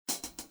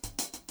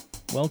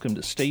Welcome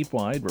to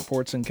Statewide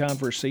Reports and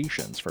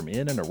Conversations from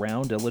in and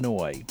around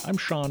Illinois. I'm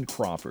Sean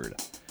Crawford.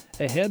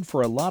 Ahead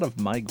for a lot of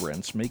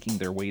migrants making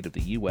their way to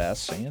the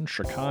U.S. and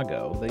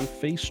Chicago, they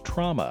face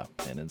trauma,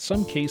 and in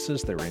some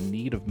cases they're in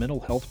need of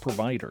mental health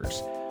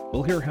providers.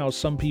 We'll hear how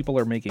some people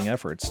are making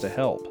efforts to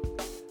help.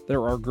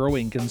 There are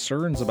growing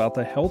concerns about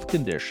the health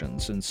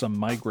conditions in some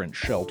migrant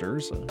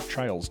shelters. A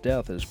child's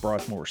death has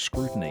brought more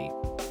scrutiny.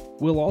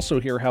 We'll also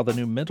hear how the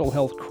new mental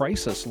health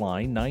crisis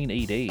line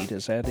 988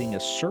 is adding a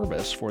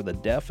service for the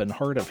deaf and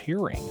hard of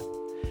hearing.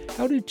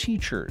 How do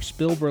teachers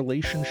build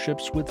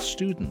relationships with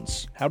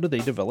students? How do they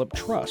develop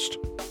trust?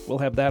 We'll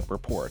have that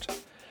report.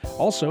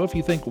 Also, if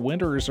you think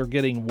winters are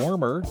getting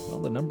warmer, well,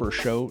 the numbers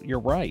show you're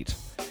right.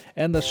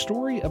 And the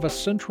story of a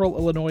Central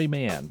Illinois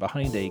man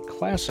behind a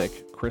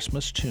classic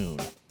Christmas tune.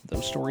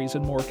 Those stories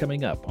and more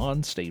coming up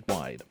on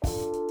Statewide.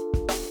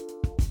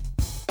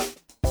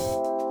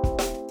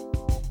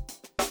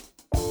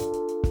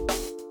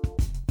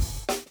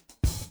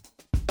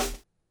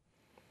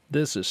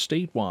 This is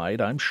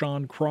Statewide. I'm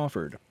Sean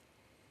Crawford.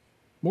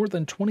 More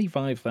than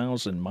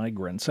 25,000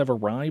 migrants have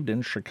arrived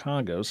in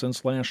Chicago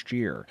since last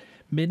year.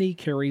 Many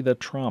carry the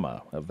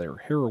trauma of their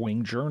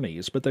harrowing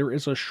journeys, but there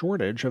is a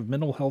shortage of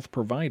mental health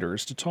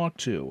providers to talk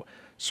to.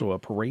 So a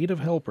parade of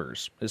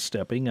helpers is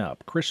stepping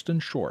up. Kristen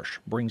Schorsch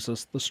brings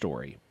us the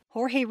story.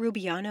 Jorge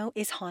Rubiano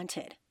is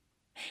haunted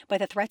by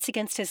the threats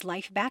against his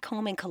life back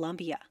home in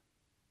Colombia,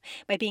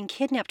 by being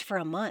kidnapped for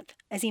a month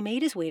as he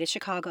made his way to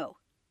Chicago,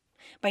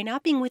 by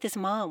not being with his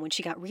mom when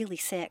she got really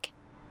sick.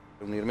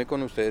 Unirme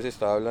con ustedes,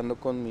 estaba hablando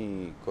con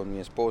mi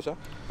esposa.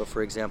 But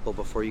for example,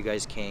 before you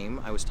guys came,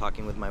 I was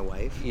talking with my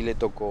wife. Y le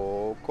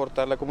tocó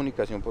cortar la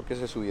comunicación porque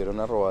se subieron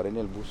a robar en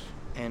el bus.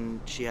 And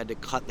she had to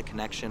cut the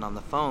connection on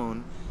the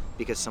phone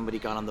because somebody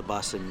got on the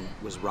bus and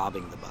was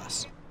robbing the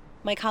bus.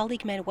 My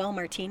colleague Manuel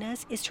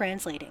Martinez is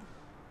translating.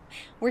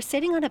 We're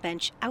sitting on a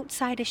bench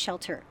outside a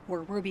shelter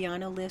where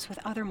Rubiano lives with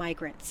other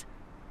migrants.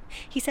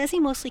 He says he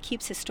mostly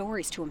keeps his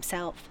stories to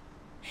himself.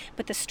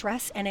 But the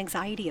stress and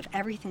anxiety of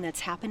everything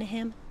that's happened to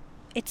him,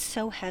 it's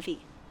so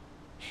heavy.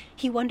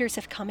 He wonders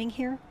if coming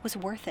here was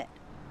worth it.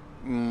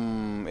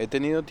 He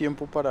tenido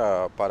tiempo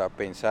para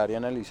pensar y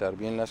analizar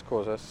bien las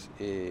cosas.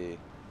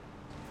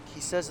 He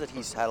says that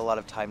he's had a lot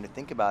of time to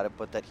think about it,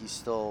 but that he's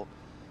still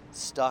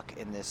stuck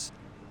in these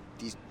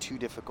two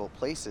difficult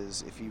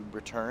places. If he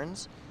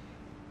returns,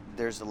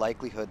 there's the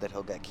likelihood that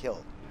he'll get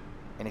killed.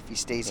 And if he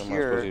stays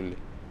here,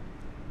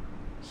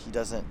 he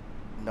doesn't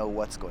know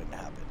what's going to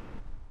happen.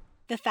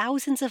 The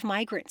thousands of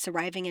migrants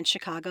arriving in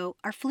Chicago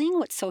are fleeing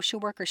what social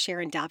worker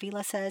Sharon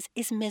Davila says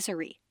is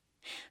misery.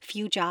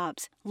 Few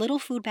jobs, little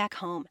food back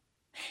home.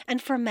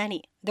 And for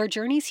many, their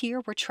journeys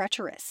here were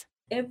treacherous.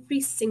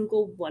 Every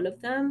single one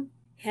of them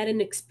had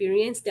an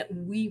experience that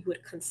we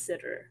would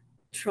consider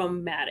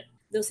traumatic.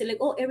 They'll say like,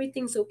 oh,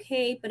 everything's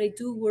okay, but I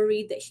do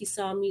worry that she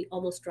saw me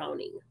almost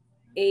drowning.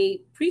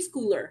 A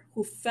preschooler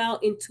who fell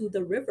into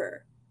the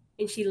river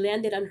and she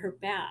landed on her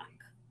back.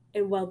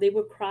 And while they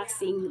were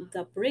crossing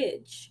the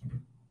bridge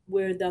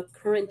where the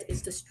current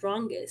is the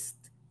strongest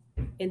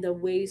and the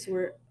waves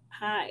were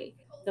high,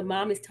 the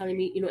mom is telling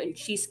me, and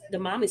the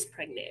mom is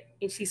pregnant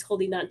and she's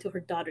holding on to her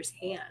daughter's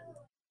hand.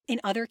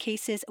 In other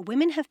cases,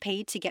 women have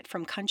paid to get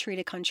from country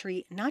to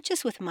country, not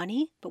just with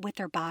money, but with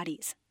their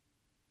bodies.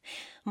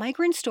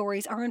 Migrant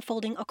stories are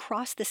unfolding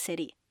across the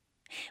city,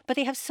 but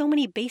they have so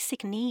many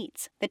basic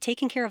needs that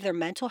taking care of their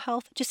mental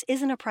health just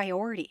isn't a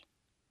priority.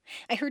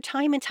 I heard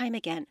time and time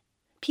again,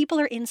 people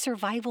are in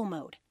survival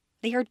mode.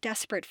 They are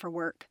desperate for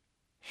work.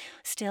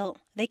 Still,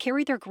 they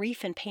carry their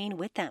grief and pain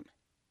with them.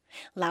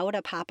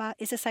 Laura Papa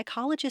is a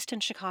psychologist in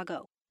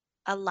Chicago.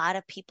 A lot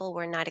of people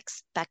were not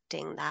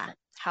expecting that,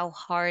 how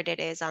hard it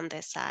is on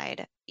this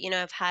side.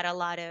 I've had a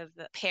lot of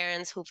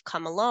parents who've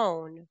come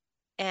alone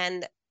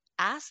and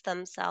asked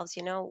themselves,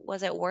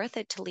 was it worth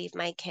it to leave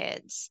my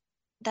kids?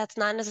 That's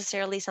not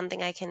necessarily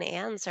something I can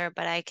answer,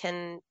 but I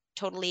can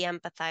totally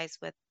empathize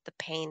with the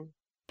pain.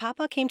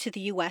 Papa came to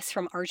the U.S.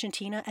 from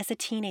Argentina as a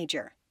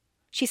teenager.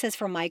 She says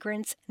for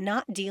migrants,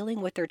 not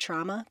dealing with their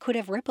trauma could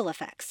have ripple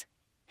effects.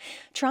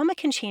 Trauma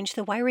can change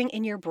the wiring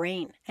in your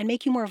brain and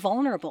make you more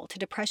vulnerable to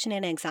depression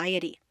and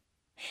anxiety.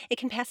 It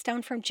can pass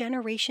down from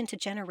generation to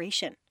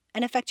generation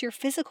and affect your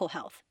physical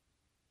health.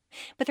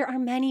 But there are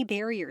many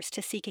barriers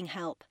to seeking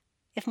help,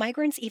 if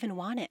migrants even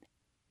want it.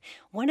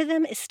 One of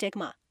them is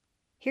stigma.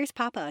 Here's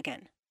Papa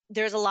again.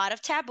 There's a lot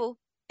of taboo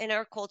in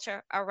our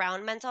culture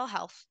around mental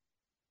health.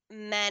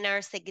 Men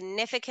are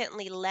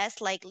significantly less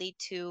likely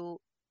to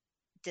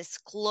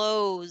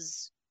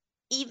disclose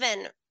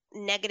even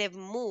negative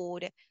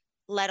mood,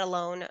 let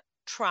alone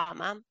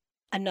trauma.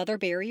 Another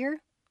barrier?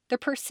 The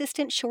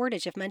persistent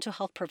shortage of mental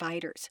health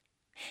providers.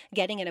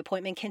 Getting an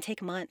appointment can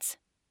take months.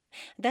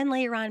 Then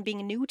layer on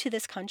being new to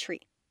this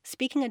country,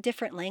 speaking a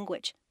different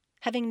language,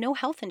 having no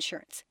health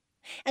insurance,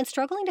 and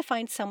struggling to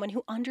find someone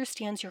who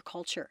understands your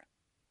culture.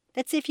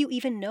 That's if you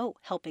even know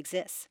help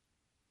exists.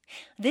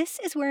 This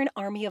is where an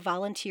army of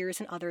volunteers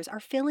and others are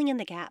filling in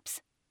the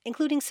gaps,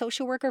 including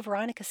social worker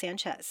Veronica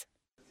Sanchez.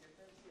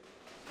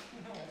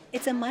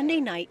 It's a Monday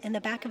night in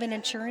the back of an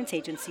insurance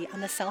agency on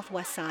the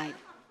southwest side.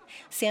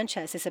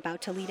 Sanchez is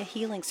about to lead a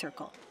healing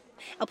circle,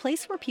 a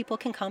place where people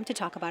can come to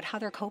talk about how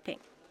they're coping.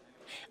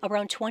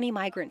 Around 20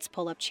 migrants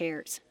pull up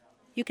chairs.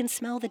 You can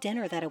smell the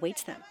dinner that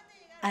awaits them,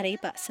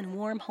 arepas and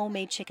warm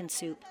homemade chicken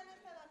soup.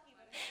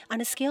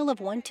 On a scale of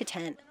 1 to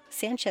 10,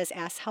 Sanchez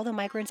asks how the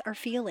migrants are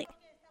feeling.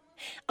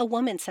 A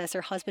woman says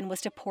her husband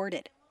was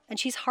deported, and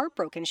she's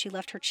heartbroken she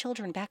left her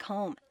children back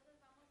home.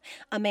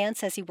 A man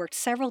says he worked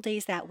several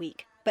days that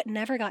week, but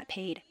never got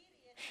paid.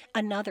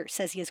 Another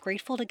says he is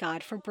grateful to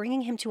God for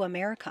bringing him to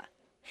America,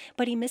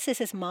 but he misses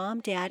his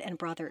mom, dad, and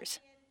brothers.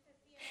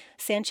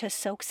 Sanchez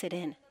soaks it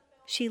in.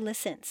 She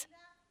listens,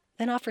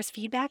 then offers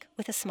feedback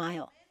with a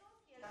smile.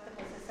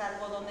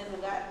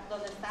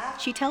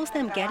 She tells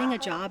them getting a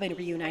job and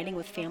reuniting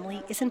with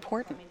family is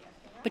important,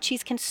 but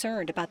she's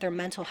concerned about their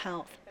mental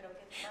health.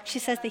 She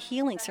says the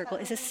healing circle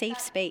is a safe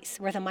space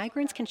where the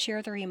migrants can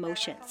share their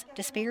emotions,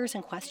 despairs,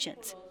 and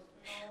questions.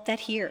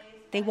 That here,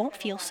 they won't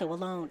feel so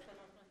alone.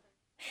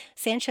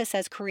 Sanchez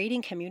says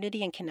creating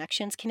community and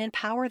connections can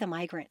empower the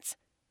migrants.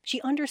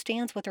 She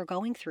understands what they're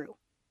going through.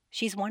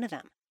 She's one of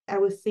them. I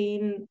was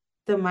seeing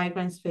the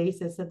migrants'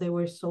 faces that they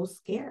were so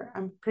scared.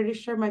 I'm pretty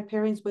sure my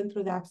parents went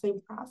through that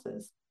same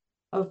process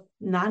of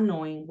not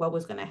knowing what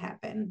was going to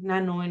happen,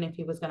 not knowing if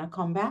he was going to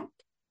come back,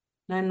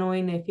 not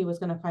knowing if he was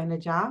going to find a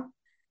job,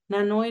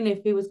 not knowing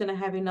if he was going to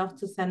have enough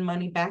to send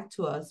money back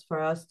to us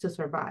for us to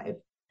survive.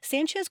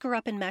 Sanchez grew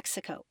up in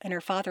Mexico, and her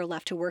father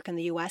left to work in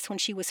the U.S. when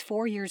she was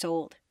 4 years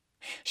old.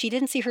 She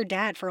didn't see her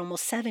dad for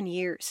almost 7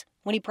 years,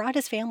 when he brought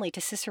his family to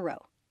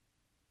Cicero.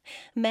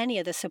 Many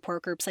of the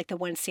support groups like the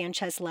one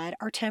Sanchez led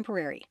are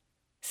temporary.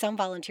 Some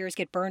volunteers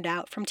get burned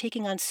out from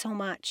taking on so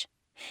much.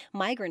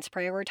 Migrants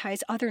prioritize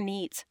other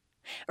needs,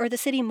 or the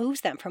city moves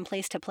them from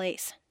place to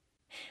place.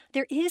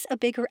 There is a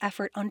bigger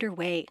effort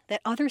underway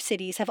that other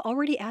cities have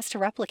already asked to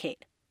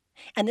replicate,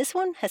 and this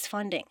one has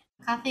funding.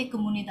 Cafe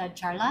Comunidad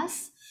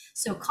Charlas,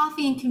 so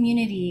coffee and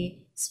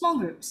community, small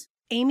groups.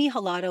 Amy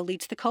Halado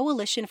leads the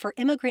Coalition for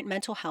Immigrant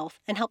Mental Health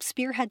and helps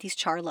spearhead these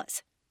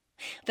charlas.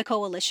 The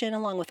coalition,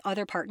 along with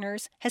other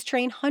partners, has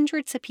trained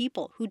hundreds of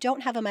people who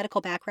don't have a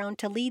medical background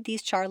to lead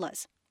these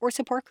charlas or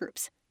support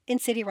groups in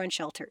city-run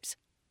shelters.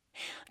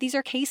 These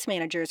are case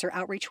managers or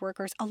outreach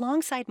workers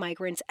alongside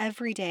migrants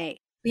every day.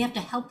 We have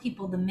to help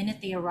people the minute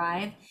they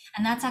arrive,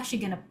 and that's actually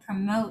going to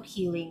promote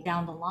healing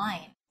down the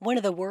line. One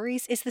of the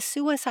worries is the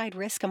suicide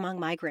risk among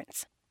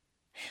migrants.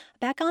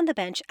 Back on the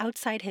bench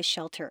outside his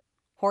shelter,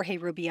 Jorge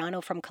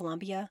Rubiano from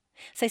Colombia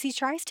says he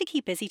tries to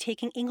keep busy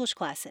taking English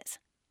classes.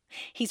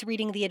 He's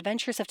reading The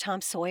Adventures of Tom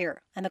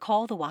Sawyer and The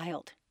Call of the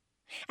Wild,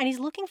 and he's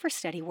looking for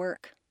steady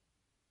work.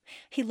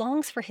 He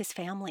longs for his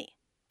family,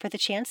 for the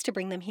chance to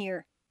bring them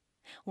here.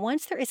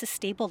 Once there is a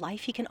stable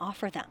life he can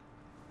offer them.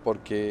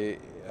 Porque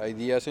hay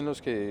días en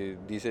los que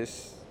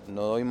dices,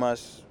 no doy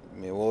más,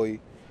 me voy.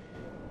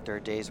 There are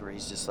days where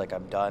he's just like,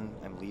 I'm done,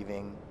 I'm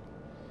leaving.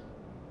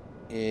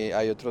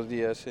 Hay otros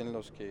días en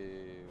los que...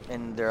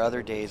 And there are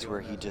other days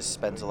where he just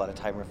spends a lot of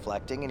time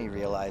reflecting and he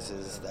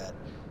realizes that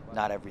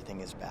not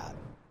everything is bad.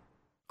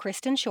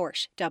 Kristen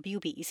Schorsch,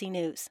 WBEZ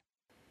News.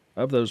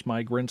 Of those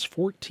migrants,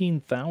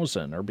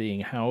 14,000 are being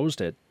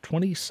housed at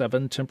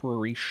 27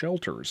 temporary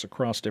shelters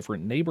across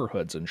different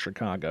neighborhoods in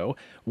Chicago,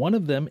 one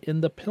of them in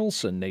the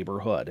Pilsen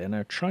neighborhood, and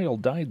a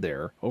child died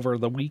there over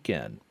the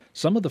weekend.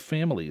 Some of the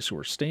families who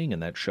are staying in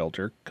that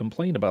shelter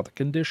complain about the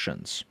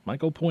conditions.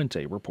 Michael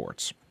Puente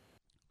reports.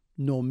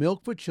 No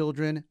milk for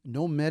children,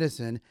 no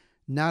medicine,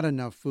 not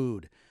enough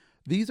food.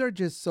 These are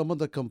just some of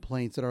the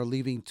complaints that are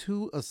leaving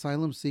two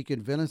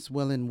asylum-seeking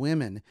Venezuelan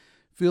women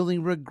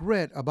feeling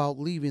regret about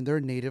leaving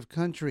their native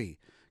country.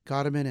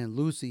 Carmen and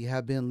Lucy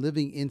have been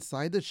living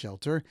inside the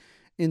shelter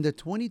in the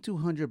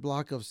 2200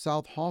 block of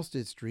South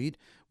Halsted Street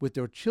with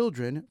their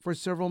children for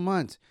several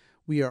months.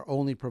 We are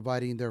only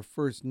providing their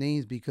first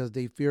names because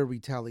they fear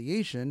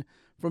retaliation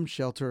from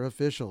shelter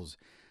officials.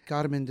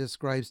 Carmen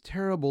describes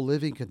terrible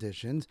living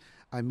conditions.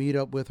 I meet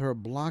up with her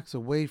blocks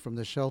away from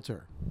the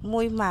shelter.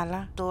 Muy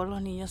mala. Todos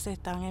los niños se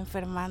están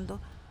enfermando.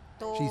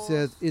 She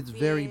says it's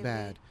very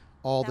bad.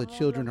 All the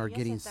children are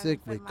getting sick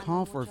with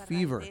cough or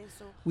fever.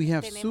 We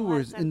have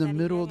sewers in the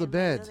middle of the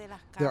beds.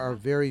 There are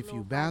very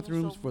few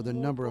bathrooms for the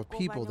number of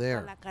people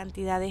there.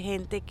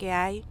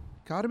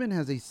 Carmen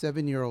has a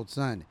 7-year-old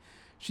son.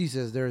 She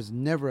says there is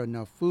never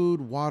enough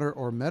food, water,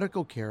 or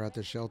medical care at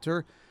the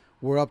shelter,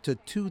 where up to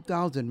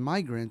 2,000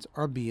 migrants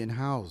are being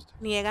housed.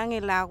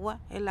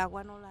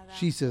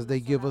 She says they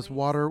give us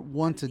water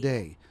once a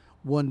day,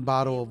 1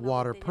 bottle of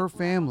water per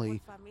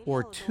family,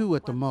 or 2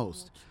 at the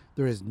most.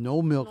 There is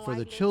no milk for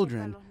the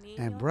children,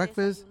 and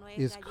breakfast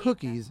is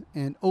cookies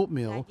and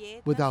oatmeal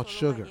without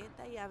sugar.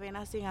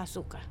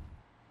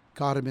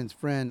 Carmen's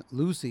friend,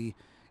 Lucy,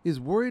 is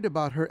worried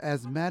about her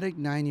asthmatic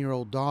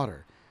 9-year-old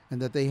daughter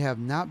and that they have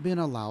not been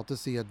allowed to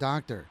see a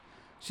doctor.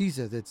 She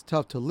says it's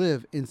tough to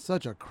live in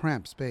such a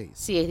cramped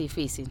space. She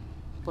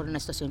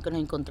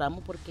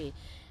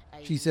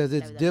says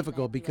it's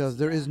difficult because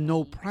there is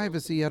no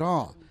privacy at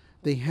all.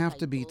 They have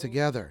to be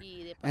together.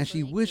 And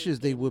she wishes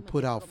they would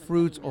put out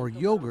fruits or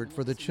yogurt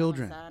for the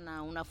children.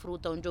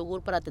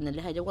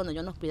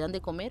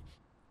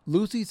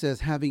 Lucy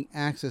says having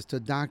access to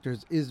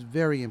doctors is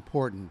very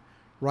important.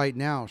 Right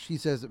now, she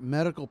says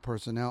medical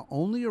personnel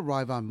only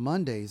arrive on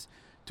Mondays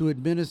to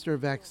administer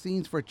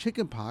vaccines for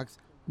chickenpox,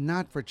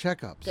 not for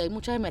checkups.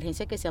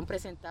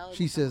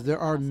 She says there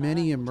are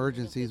many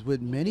emergencies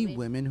with many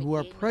women who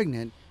are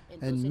pregnant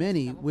and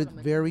many with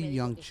very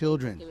young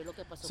children.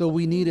 So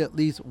we need at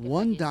least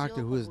one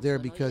doctor who is there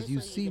because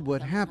you see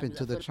what happened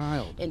to the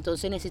child.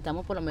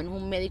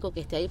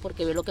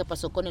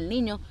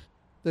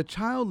 The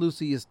child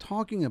Lucy is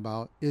talking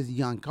about is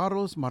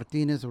Giancarlos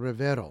Martinez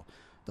Rivero,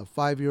 the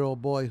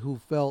 5-year-old boy who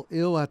fell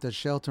ill at the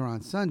shelter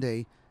on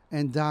Sunday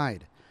and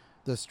died.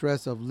 The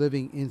stress of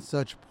living in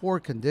such poor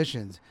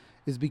conditions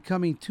is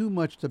becoming too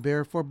much to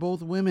bear for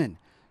both women.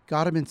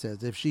 Carmen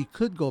says if she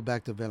could go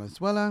back to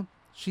Venezuela,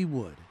 she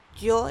would.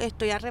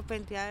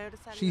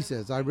 She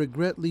says, I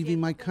regret leaving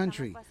my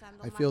country.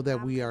 I feel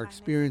that we are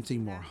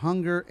experiencing more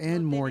hunger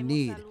and more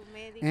need.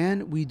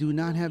 And we do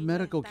not have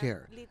medical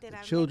care. The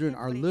children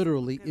are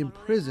literally in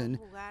prison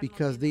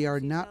because they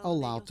are not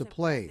allowed to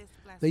play.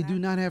 They do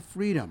not have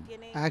freedom.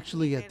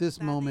 Actually, at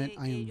this moment,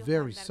 I am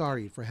very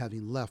sorry for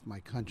having left my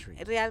country.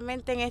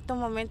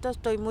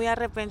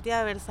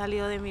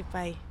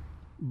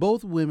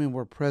 Both women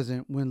were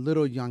present when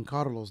little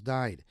Giancarlos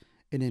died.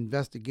 An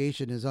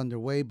investigation is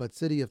underway, but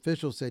city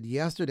officials said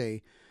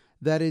yesterday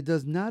that it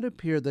does not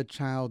appear the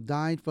child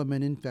died from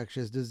an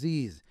infectious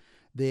disease.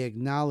 They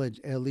acknowledge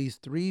at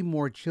least 3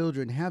 more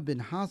children have been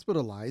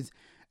hospitalized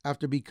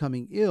after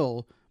becoming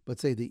ill,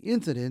 but say the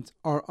incidents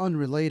are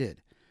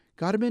unrelated.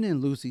 Carmen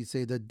and Lucy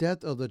say the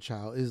death of the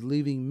child is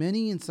leaving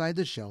many inside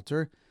the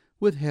shelter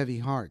with heavy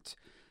hearts.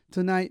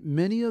 Tonight,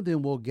 many of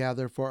them will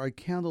gather for a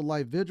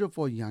candlelight vigil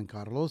for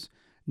Giancarlos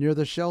near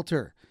the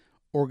shelter.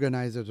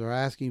 Organizers are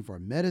asking for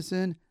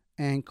medicine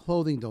and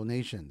clothing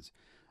donations.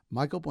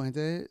 Michael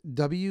Puente,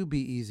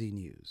 WBEZ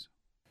News.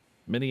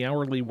 Many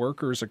hourly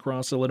workers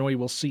across Illinois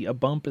will see a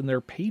bump in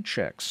their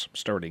paychecks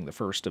starting the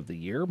first of the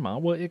year.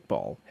 Mawa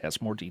Iqbal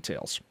has more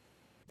details.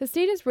 The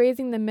state is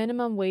raising the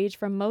minimum wage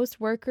for most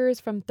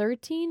workers from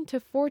 $13 to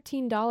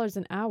 $14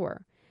 an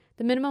hour.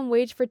 The minimum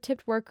wage for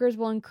tipped workers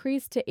will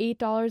increase to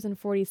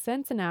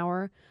 $8.40 an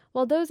hour,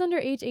 while those under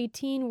age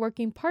 18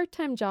 working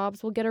part-time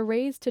jobs will get a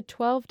raise to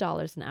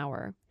 $12 an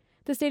hour.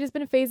 The state has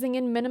been phasing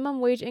in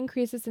minimum wage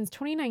increases since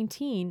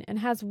 2019 and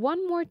has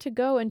one more to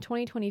go in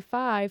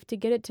 2025 to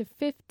get it to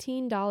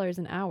 $15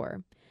 an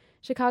hour.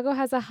 Chicago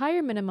has a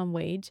higher minimum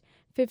wage,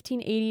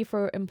 $15.80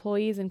 for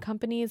employees and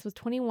companies with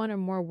 21 or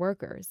more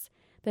workers.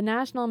 The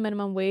national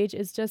minimum wage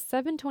is just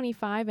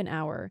 $7.25 an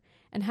hour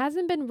and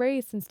hasn't been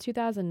raised since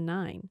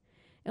 2009.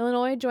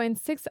 Illinois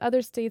joins 6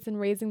 other states in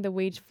raising the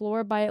wage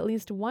floor by at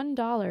least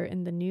 $1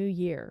 in the new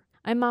year.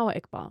 I'm Mawa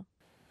Iqbal.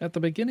 At the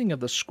beginning of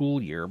the school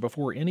year,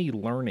 before any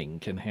learning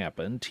can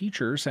happen,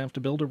 teachers have to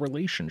build a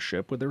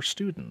relationship with their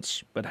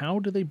students. But how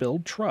do they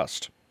build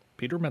trust?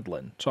 Peter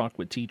Medlin talked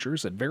with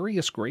teachers at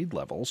various grade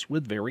levels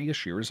with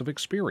various years of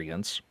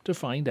experience to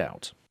find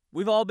out.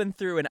 We've all been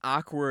through an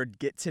awkward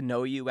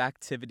get-to-know-you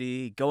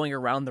activity, going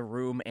around the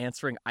room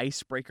answering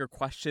icebreaker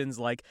questions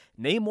like,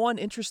 name one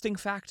interesting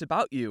fact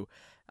about you.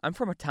 I'm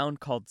from a town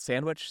called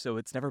Sandwich, so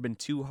it's never been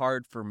too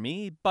hard for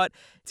me, but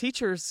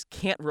teachers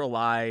can't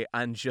rely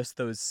on just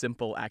those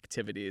simple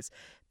activities.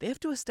 They have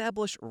to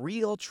establish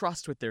real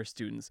trust with their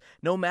students,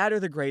 no matter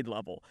the grade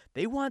level.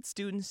 They want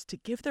students to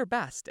give their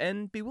best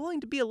and be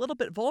willing to be a little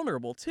bit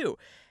vulnerable, too.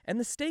 And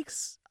the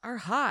stakes are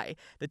high.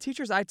 The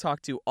teachers I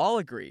talk to all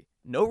agree,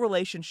 no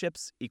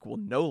relationships equal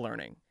no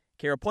learning.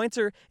 Kara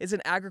Pointer is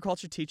an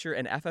agriculture teacher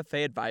and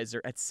FFA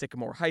advisor at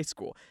Sycamore High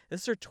School.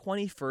 This is her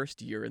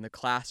 21st year in the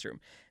classroom.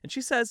 And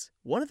she says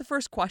one of the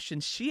first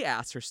questions she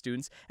asks her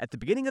students at the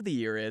beginning of the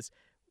year is,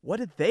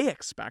 what did they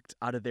expect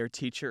out of their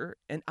teacher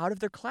and out of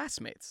their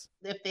classmates?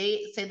 If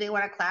they say they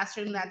want a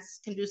classroom that's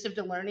conducive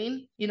to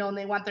learning, and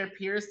they want their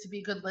peers to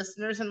be good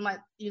listeners and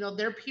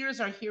their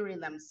peers are hearing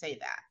them say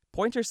that.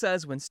 Pointer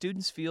says when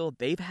students feel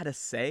they've had a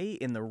say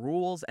in the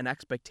rules and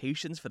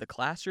expectations for the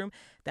classroom,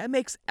 that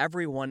makes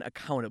everyone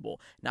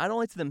accountable, not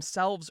only to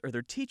themselves or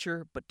their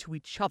teacher, but to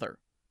each other.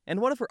 And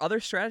one of her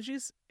other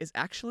strategies is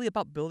actually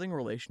about building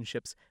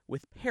relationships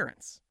with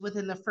parents.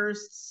 Within the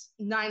first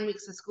 9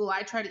 weeks of school,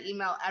 I try to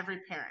email every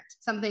parent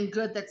something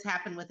good that's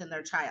happened within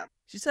their child.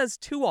 She says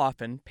too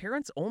often,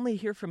 parents only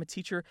hear from a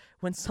teacher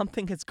when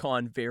something has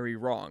gone very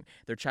wrong.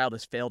 Their child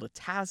has failed a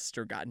test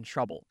or got in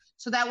trouble.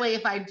 So that way,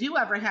 if I do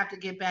ever have to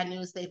give bad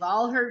news, they've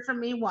all heard from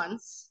me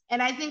once.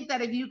 And I think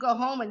that if you go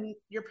home and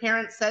your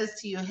parent says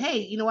to you, hey,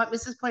 you know what,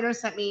 Mrs. Pointer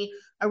sent me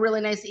a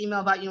really nice email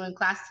about you in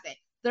class today.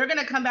 They're going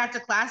to come back to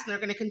class and they're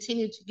going to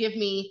continue to give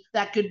me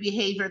that good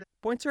behavior.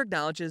 Pointer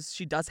acknowledges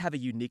she does have a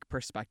unique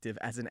perspective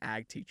as an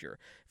ag teacher.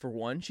 For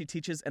one, she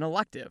teaches an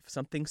elective,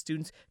 something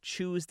students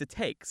choose to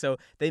take, so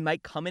they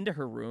might come into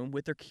her room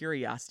with their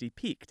curiosity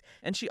piqued.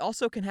 And she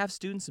also can have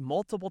students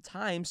multiple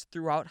times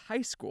throughout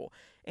high school.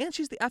 And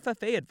she's the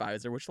FFA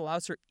advisor, which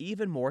allows her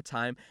even more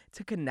time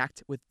to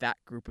connect with that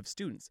group of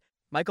students.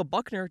 Michael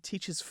Buckner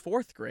teaches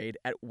 4th grade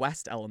at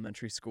West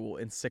Elementary School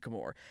in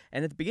Sycamore,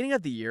 and at the beginning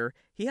of the year,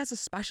 he has a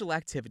special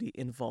activity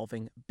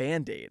involving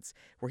Band-Aids,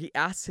 where he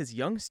asks his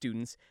young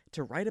students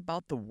to write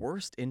about the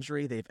worst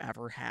injury they've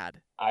ever had.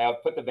 I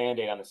put the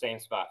Band-Aid on the same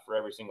spot for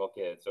every single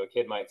kid. So a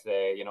kid might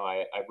say,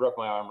 I broke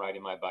my arm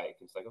riding my bike.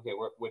 It's like, okay,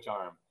 which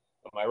arm?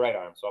 My right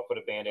arm. So I'll put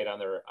a Band-Aid on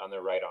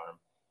their right arm.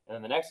 And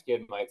then the next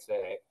kid might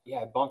say, yeah,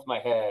 I bumped my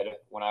head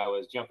when I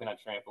was jumping on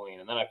trampoline.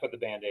 And then I put the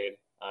Band-Aid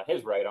on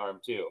his right arm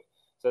too.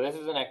 So this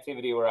is an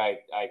activity where I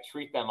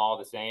treat them all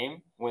the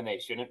same when they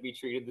shouldn't be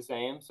treated the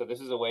same. So this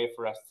is a way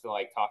for us to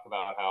talk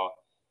about how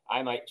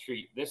I might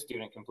treat this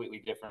student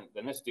completely different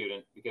than this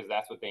student because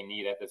that's what they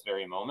need at this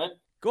very moment.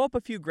 Go up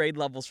a few grade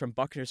levels from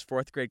Buckner's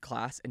 4th grade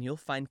class and you'll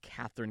find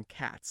Catherine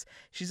Katz.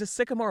 She's a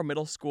Sycamore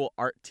Middle School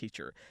art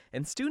teacher,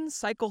 and students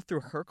cycle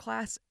through her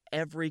class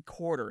every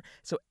quarter.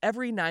 So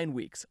every 9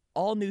 weeks,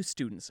 all new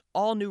students,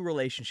 all new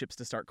relationships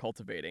to start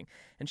cultivating.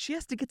 And she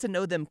has to get to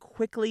know them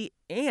quickly,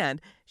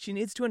 and she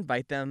needs to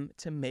invite them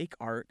to make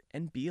art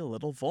and be a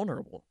little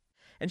vulnerable.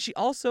 And she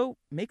also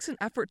makes an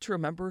effort to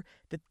remember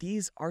that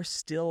these are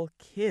still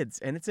kids,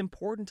 and it's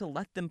important to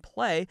let them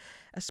play,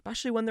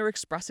 especially when they're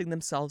expressing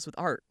themselves with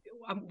art.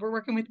 We're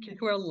working with kids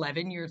who are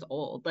 11 years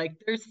old.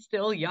 They're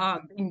still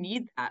young. They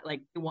need that. They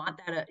want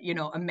that,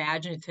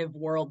 imaginative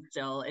world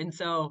still. And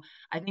so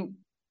I think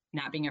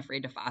not being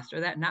afraid to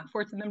foster that, not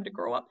forcing them to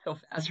grow up so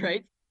fast,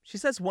 right? She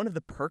says one of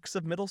the perks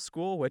of middle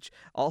school, which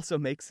also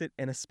makes it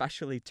an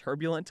especially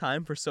turbulent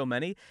time for so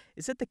many,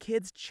 is that the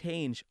kids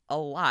change a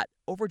lot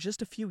over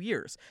just a few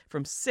years.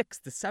 From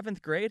 6th to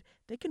 7th grade,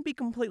 they can be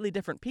completely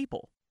different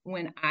people.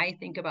 When I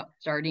think about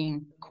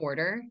starting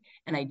quarter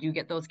and I do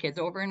get those kids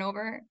over and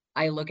over,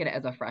 I look at it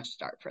as a fresh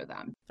start for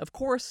them. Of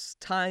course,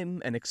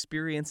 time and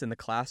experience in the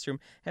classroom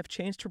have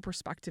changed her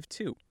perspective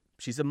too.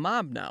 She's a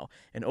mom now,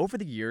 and over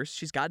the years,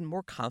 she's gotten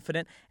more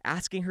confident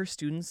asking her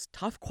students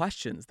tough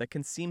questions that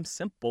can seem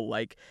simple,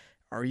 like,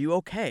 are you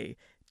okay?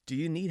 Do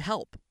you need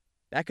help?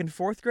 Back in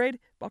 4th grade,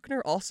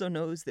 Buckner also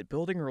knows that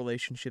building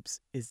relationships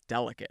is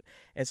delicate.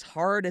 As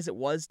hard as it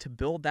was to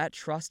build that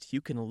trust, you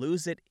can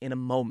lose it in a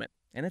moment.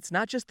 And it's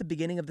not just the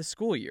beginning of the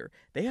school year.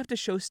 They have to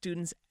show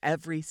students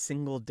every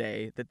single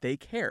day that they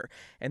care.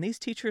 And these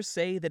teachers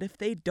say that if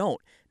they don't,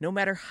 no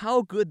matter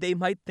how good they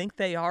might think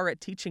they are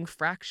at teaching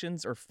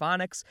fractions or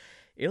phonics,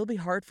 it'll be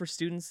hard for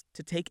students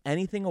to take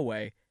anything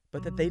away,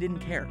 but that they didn't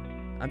care.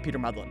 I'm Peter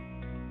Mudlin.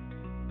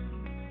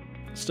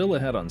 Still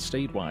ahead on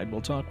Statewide,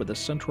 we'll talk with a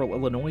Central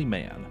Illinois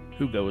man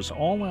who goes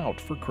all out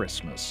for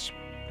Christmas.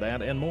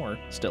 That and more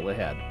still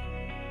ahead.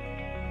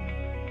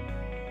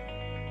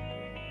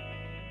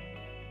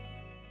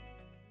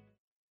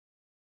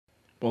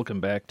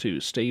 Welcome back to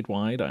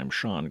Statewide. I'm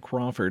Sean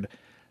Crawford.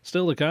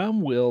 Still to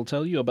come, we'll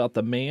tell you about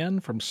the man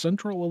from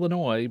Central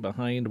Illinois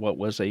behind what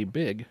was a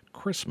big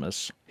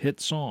Christmas hit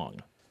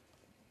song.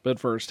 But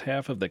first,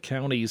 half of the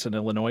counties in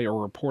Illinois are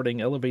reporting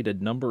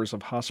elevated numbers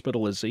of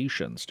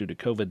hospitalizations due to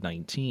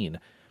COVID-19.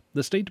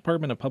 The State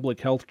Department of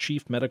Public Health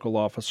Chief Medical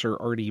Officer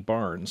Artie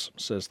Barnes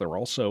says they're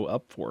also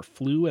up for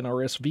flu and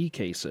RSV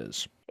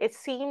cases. It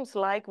seems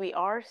like we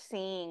are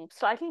seeing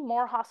slightly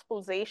more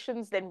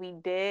hospitalizations than we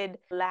did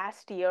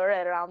last year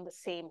at around the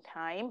same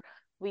time.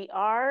 We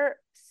are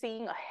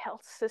seeing a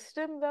health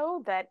system,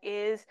 though, that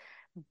is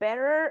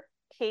better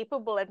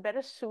capable and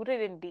better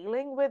suited in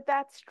dealing with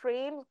that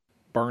strain.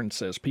 Barnes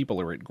says people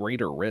are at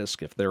greater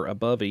risk if they're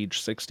above age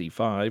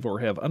 65 or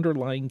have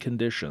underlying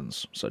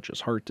conditions, such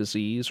as heart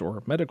disease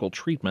or medical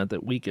treatment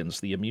that weakens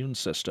the immune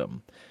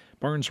system.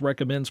 Barnes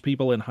recommends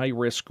people in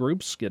high-risk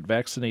groups get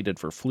vaccinated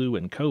for flu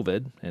and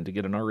COVID and to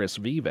get an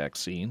RSV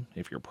vaccine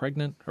if you're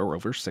pregnant or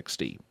over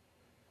 60.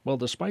 Well,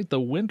 despite the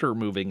winter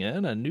moving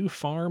in, a new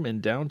farm in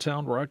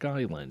downtown Rock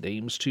Island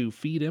aims to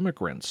feed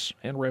immigrants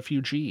and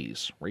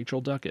refugees.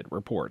 Rachel Duckett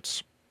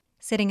reports.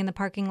 Sitting in the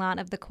parking lot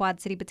of the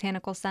Quad City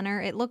Botanical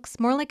Center, it looks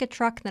more like a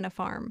truck than a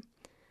farm.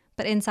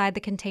 But inside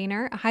the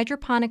container, a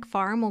hydroponic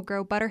farm will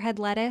grow butterhead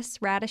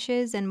lettuce,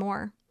 radishes, and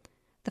more.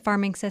 The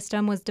farming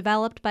system was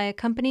developed by a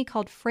company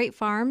called Freight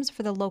Farms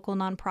for the local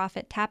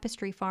nonprofit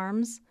Tapestry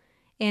Farms.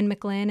 Ann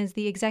McLinn is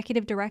the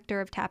executive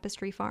director of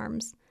Tapestry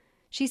Farms.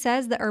 She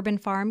says the urban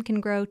farm can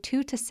grow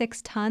 2 to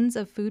 6 tons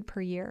of food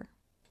per year.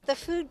 The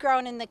food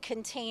grown in the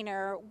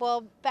container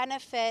will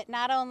benefit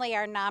not only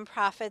our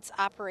nonprofit's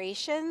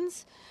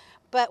operations,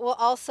 but will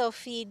also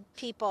feed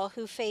people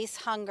who face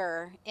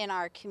hunger in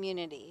our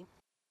community.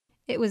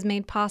 It was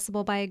made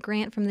possible by a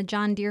grant from the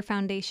John Deere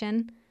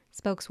Foundation.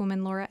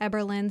 Spokeswoman Laura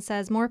Eberlin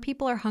says more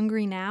people are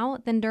hungry now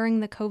than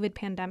during the COVID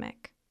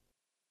pandemic.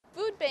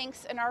 Food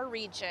banks in our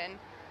region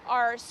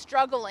are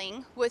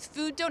struggling with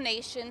food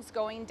donations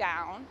going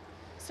down.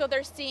 So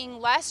they're seeing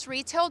less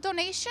retail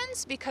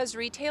donations because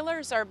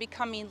retailers are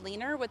becoming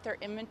leaner with their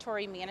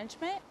inventory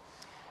management.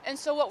 And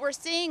so what we're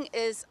seeing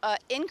is an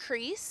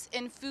increase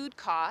in food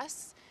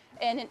costs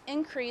and an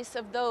increase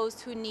of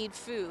those who need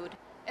food.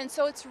 And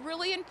so it's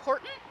really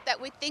important that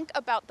we think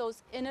about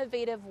those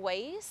innovative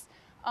ways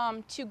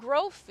to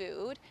grow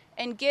food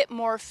and get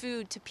more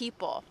food to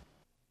people.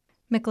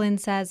 McLinn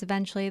says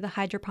eventually the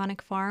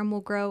hydroponic farm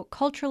will grow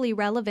culturally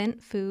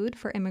relevant food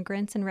for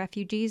immigrants and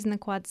refugees in the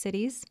Quad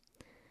Cities.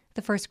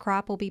 The first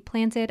crop will be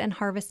planted and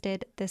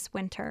harvested this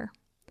winter.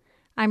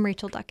 I'm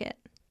Rachel Duckett.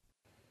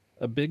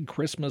 A big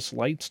Christmas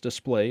lights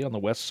display on the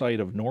west side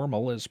of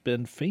Normal has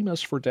been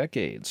famous for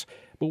decades.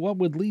 But what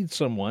would lead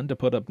someone to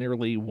put up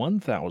nearly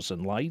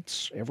 1,000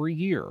 lights every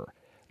year?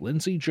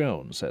 Lindsay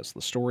Jones has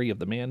the story of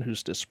the man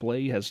whose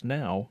display has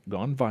now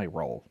gone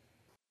viral.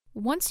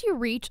 Once you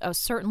reach a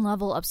certain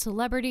level of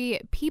celebrity,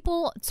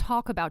 people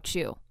talk about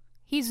you.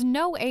 He's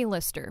no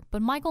A-lister,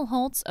 but Michael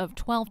Holtz of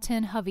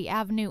 1210 Hovey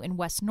Avenue in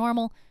West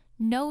Normal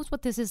knows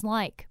what this is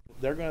like.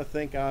 They're going to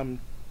think I'm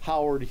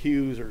Howard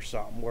Hughes or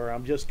something, where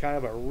I'm just kind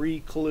of a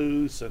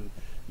recluse and,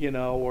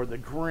 or the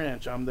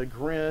Grinch. I'm the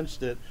Grinch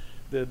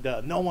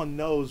that no one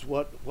knows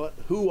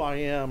who I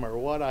am or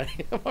what I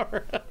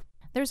am.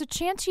 There's a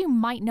chance you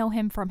might know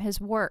him from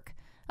his work.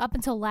 Up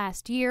until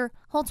last year,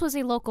 Holtz was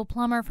a local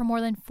plumber for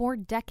more than 4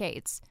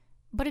 decades.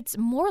 But it's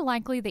more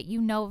likely that you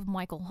know of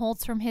Michael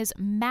Holtz from his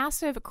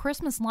massive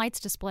Christmas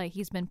lights display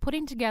he's been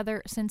putting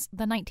together since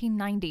the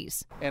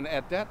 1990s. And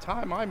at that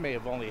time, I may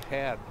have only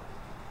had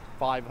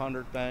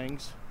 500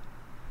 things.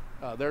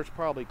 There's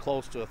probably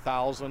close to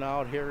 1,000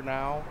 out here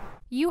now.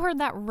 You heard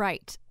that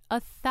right,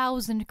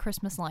 1,000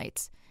 Christmas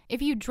lights.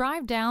 If you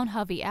drive down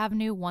Hovey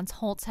Avenue once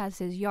Holtz has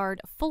his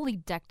yard fully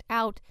decked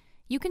out,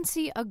 you can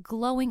see a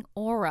glowing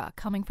aura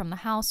coming from the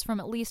house from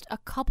at least a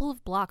couple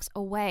of blocks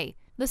away.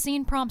 The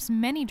scene prompts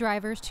many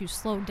drivers to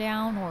slow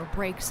down or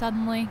brake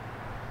suddenly.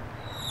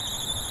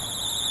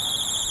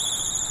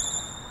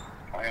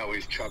 I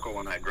always chuckle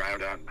when I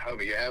drive down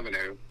Hovey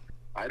Avenue.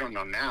 I don't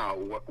know now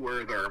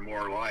where there are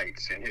more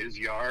lights, in his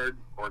yard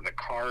or the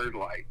car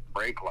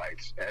brake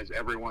lights, as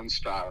everyone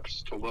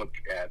stops to look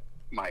at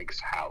Mike's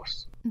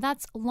house.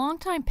 That's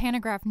longtime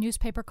Panagraph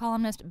newspaper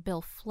columnist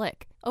Bill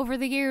Flick. Over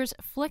the years,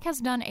 Flick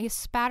has done a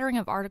spattering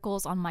of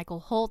articles on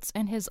Michael Holtz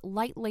and his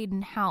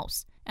light-laden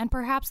house. And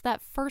perhaps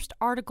that first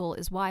article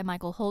is why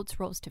Michael Holtz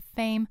rose to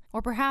fame,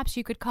 or perhaps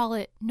you could call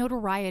it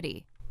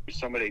notoriety.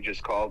 Somebody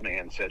just called me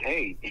and said,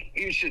 "Hey,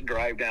 you should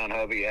drive down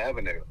Hovey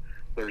Avenue.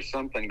 There's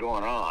something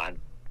going on."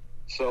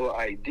 So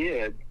I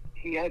did.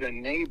 He had a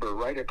neighbor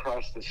right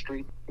across the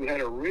street who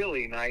had a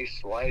really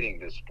nice lighting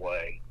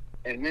display.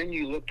 And then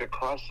you looked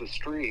across the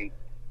street,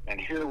 and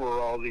here were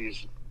all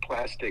these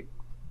plastic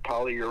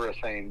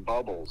polyurethane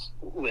bubbles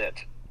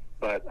lit.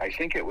 But I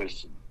think it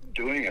was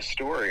doing a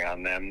story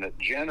on them that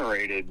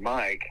generated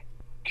Mike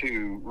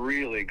to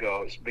really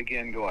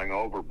begin going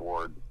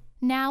overboard.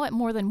 Now at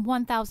more than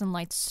 1,000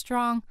 lights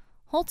strong,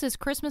 Holtz's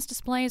Christmas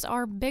displays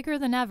are bigger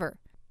than ever.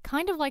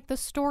 Kind of like the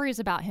stories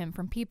about him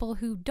from people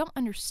who don't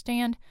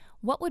understand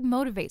what would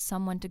motivate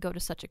someone to go to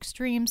such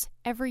extremes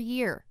every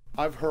year.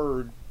 I've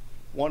heard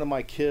one of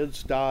my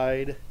kids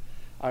died.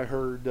 I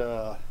heard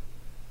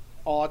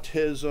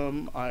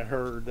autism. I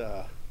heard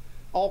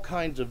all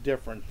kinds of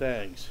different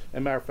things. As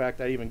a matter of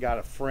fact, I even got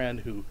a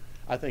friend who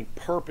I think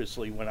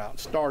purposely went out and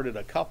started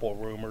a couple of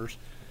rumors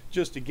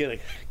just to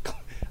get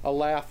a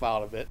laugh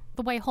out of it.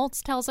 The way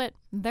Holtz tells it,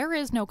 there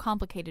is no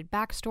complicated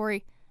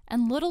backstory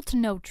and little to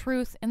no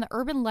truth in the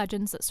urban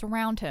legends that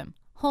surround him.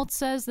 Holtz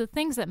says the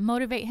things that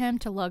motivate him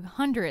to lug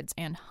hundreds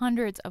and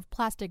hundreds of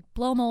plastic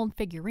blow mold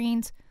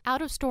figurines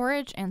out of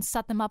storage and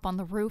set them up on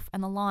the roof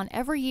and the lawn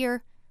every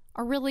year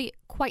are really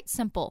quite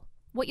simple.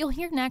 What you'll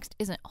hear next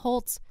isn't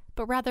Holtz,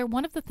 but rather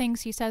one of the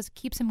things he says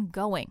keeps him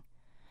going.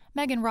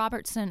 Megan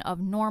Robertson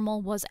of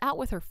Normal was out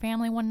with her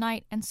family one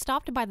night and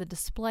stopped by the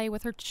display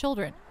with her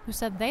children, who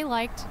said they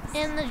liked...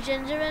 And the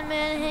gingerbread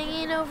man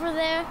hanging over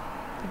there?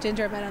 The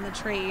gingerbread on the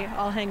tree,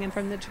 all hanging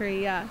from the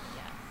tree, yeah.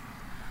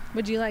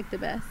 Would you like the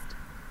best?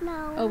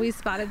 No. Oh, we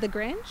spotted the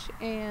Grinch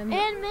and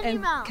Minnie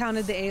Mouse.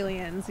 Counted the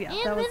aliens. Yeah,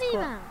 and that was Minnie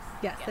cool. Mouse.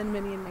 Yes, and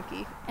Minnie and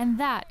Mickey. And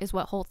that is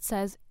what Holtz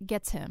says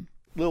gets him.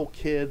 Little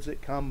kids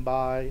that come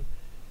by,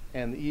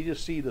 and you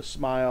just see the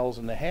smiles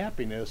and the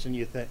happiness, and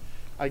you think,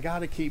 I got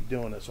to keep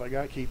doing this. I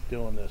got to keep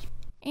doing this.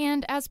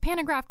 And as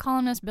Panagraph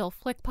columnist Bill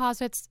Flick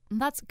posits,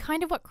 that's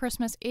kind of what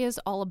Christmas is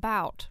all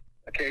about.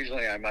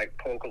 Occasionally I might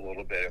poke a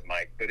little bit at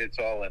Mike, but it's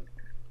all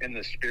in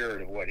the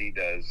spirit of what he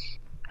does.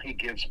 He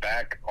gives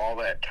back all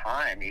that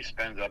time he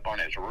spends up on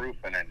his roof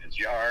and in his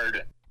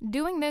yard.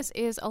 Doing this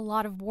is a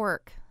lot of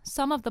work.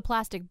 Some of the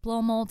plastic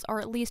blow molds are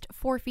at least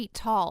 4 feet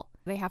tall.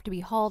 They have to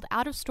be hauled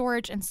out of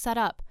storage and set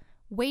up,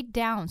 weighed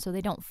down so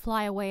they don't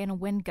fly away in a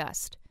wind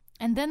gust.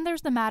 And then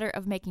there's the matter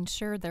of making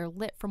sure they're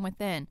lit from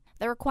within.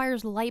 That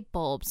requires light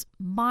bulbs,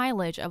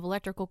 mileage of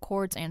electrical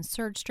cords and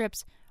surge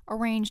strips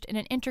arranged in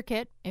an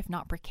intricate, if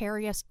not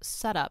precarious,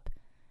 setup.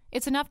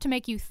 It's enough to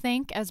make you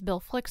think, as Bill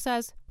Flick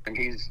says. And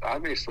he's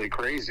obviously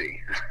crazy.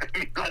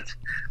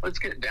 Let's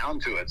get down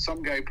to it.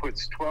 Some guy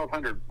puts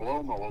 1,200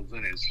 blow molds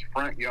in his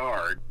front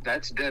yard.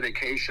 That's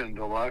dedication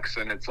deluxe,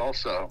 and it's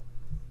also,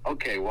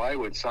 okay, why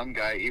would some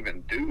guy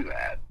even do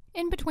that?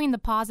 In between the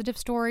positive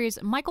stories,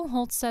 Michael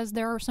Holtz says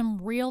there are some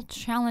real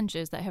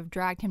challenges that have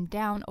dragged him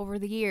down over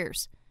the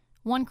years.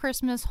 One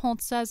Christmas,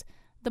 Holtz says,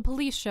 the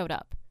police showed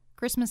up.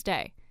 Christmas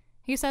Day.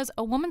 He says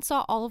a woman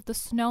saw all of the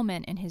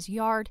snowmen in his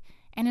yard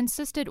and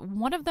insisted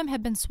one of them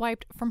had been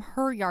swiped from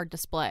her yard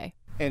display.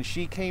 And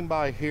she came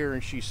by here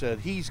and she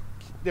said,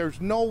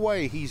 there's no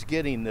way he's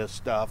getting this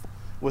stuff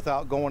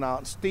without going out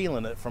and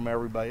stealing it from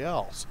everybody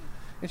else.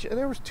 And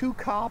there was 2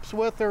 cops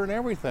with her and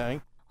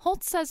everything.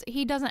 Holtz says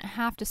he doesn't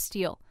have to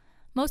steal.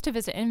 Most of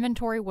his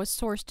inventory was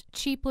sourced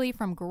cheaply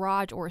from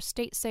garage or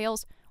estate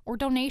sales or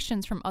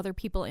donations from other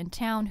people in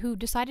town who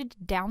decided to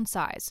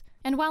downsize.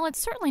 And while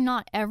it's certainly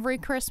not every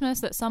Christmas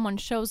that someone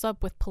shows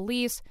up with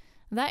police,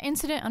 that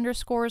incident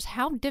underscores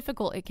how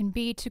difficult it can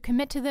be to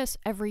commit to this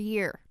every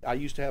year. I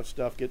used to have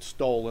stuff get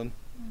stolen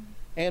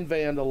and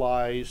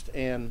vandalized,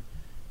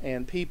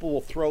 and people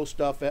will throw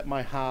stuff at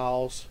my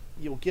house.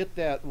 You'll get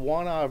that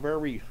one out of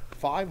every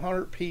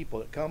 500 people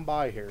that come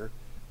by here,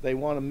 they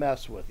want to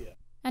mess with you.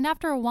 And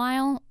after a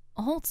while,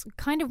 Holtz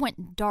kind of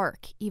went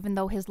dark, even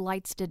though his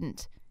lights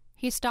didn't.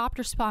 He stopped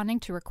responding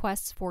to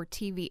requests for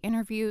TV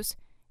interviews.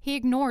 He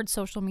ignored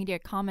social media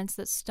comments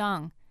that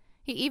stung.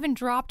 He even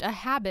dropped a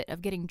habit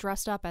of getting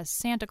dressed up as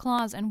Santa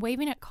Claus and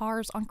waving at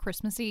cars on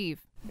Christmas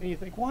Eve. And you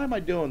think, why am I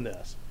doing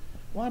this?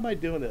 Why am I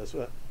doing this?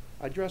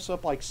 I dress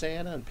up like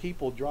Santa and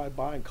people drive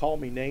by and call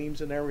me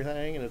names and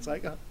everything, and it's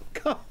like,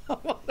 come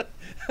on.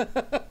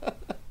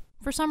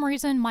 For some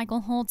reason,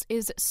 Michael Holtz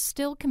is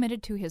still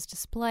committed to his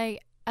display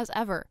as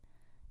ever.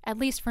 At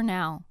least for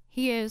now.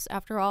 He is,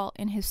 after all,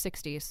 in his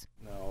 60s.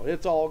 No,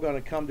 it's all going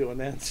to come to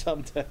an end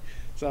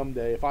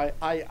someday. If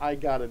I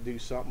got to do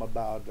something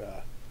about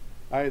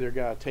I either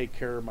got to take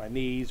care of my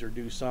knees or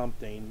do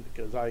something,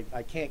 because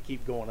I can't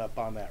keep going up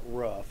on that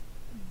roof,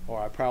 or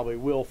I probably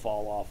will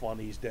fall off on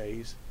these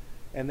days.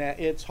 And that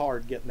it's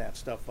hard getting that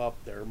stuff up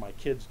there. My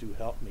kids do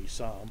help me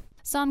some.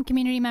 Some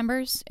community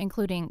members,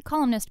 including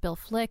columnist Bill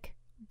Flick,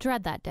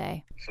 dread that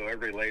day. So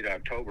every late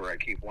October, I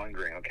keep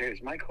wondering, okay,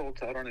 is Mike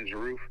Holtz out on his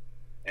roof?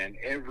 And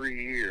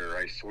every year,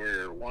 I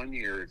swear, one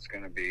year it's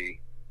going to be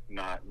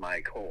not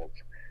Mike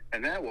Holtz.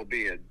 And that will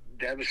be a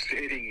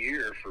devastating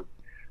year for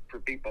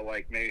people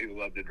like me who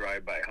love to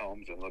drive by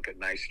homes and look at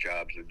nice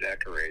jobs of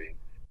decorating.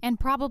 And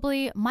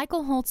probably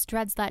Michael Holtz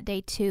dreads that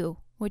day too,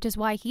 which is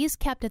why he's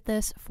kept at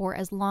this for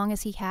as long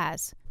as he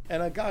has.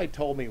 And a guy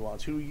told me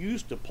once who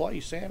used to play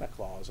Santa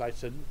Claus, I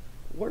said,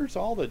 where's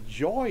all the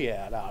joy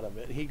out of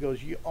it? He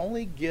goes, you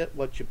only get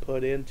what you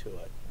put into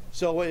it.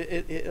 So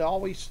it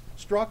always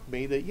struck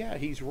me that, yeah,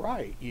 he's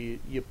right.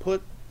 You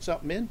put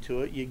something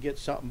into it, you get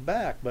something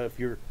back. But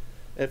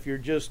if you're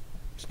just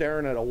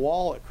staring at a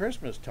wall at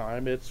Christmas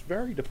time, it's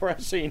very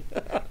depressing.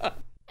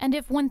 And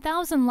if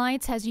 1,000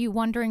 lights has you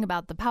wondering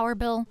about the power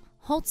bill,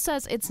 Holtz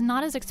says it's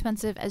not as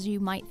expensive as you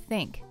might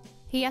think.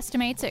 He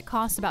estimates it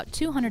costs about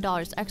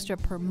 $200 extra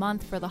per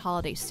month for the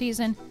holiday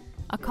season,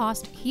 a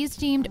cost he's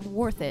deemed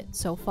worth it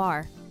so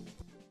far.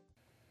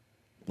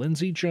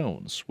 Lindsay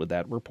Jones with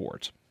that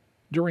report.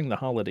 During the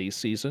holiday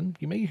season,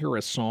 you may hear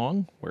a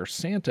song where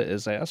Santa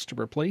is asked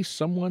to replace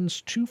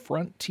someone's 2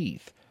 front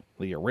teeth.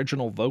 The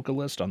original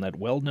vocalist on that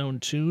well-known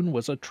tune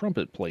was a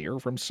trumpet player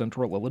from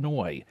Central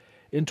Illinois.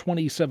 In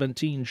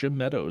 2017, Jim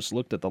Meadows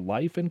looked at the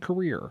life and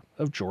career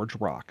of George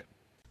Rock.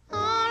 All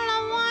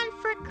I want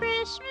for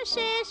Christmas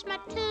is my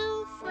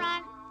 2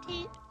 front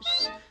teeth.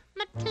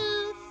 My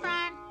 2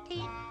 front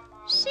teeth.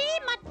 See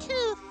my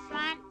 2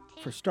 front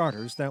teeth. For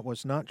starters, that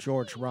was not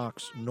George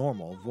Rock's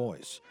normal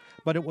voice,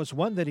 but it was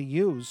one that he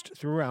used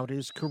throughout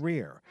his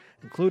career,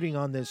 including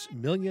on this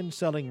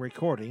million-selling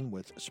recording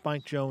with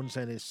Spike Jones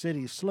and his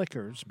City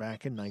Slickers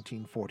back in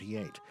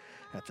 1948.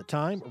 At the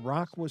time,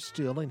 Rock was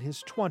still in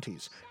his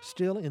 20s,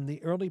 still in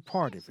the early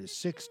part of his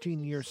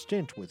 16-year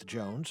stint with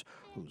Jones,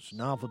 whose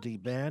novelty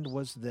band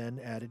was then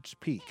at its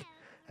peak.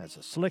 As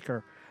a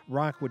slicker,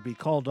 Rock would be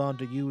called on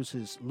to use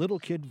his little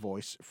kid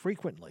voice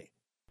frequently.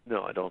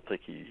 No, I don't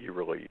think he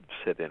really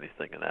said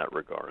anything in that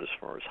regard as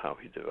far as how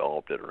he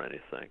developed it or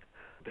anything.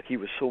 But he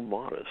was so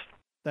modest.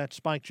 That's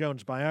Spike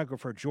Jones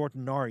biographer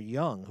Jordan R.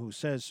 Young, who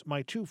says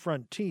My 2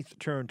 Front Teeth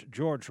turned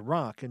George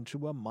Rock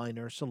into a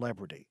minor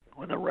celebrity.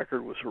 When the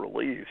record was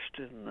released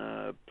in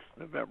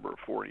November of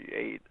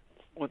 '48,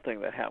 one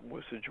thing that happened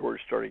was that George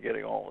started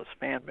getting all this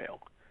fan mail,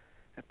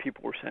 and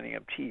people were sending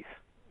him teeth.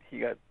 He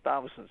got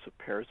thousands of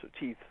pairs of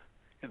teeth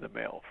in the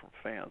mail from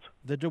fans.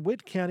 The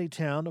DeWitt County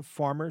town of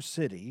Farmer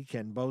City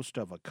can boast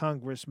of a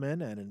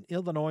congressman and an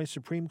Illinois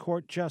Supreme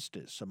Court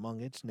justice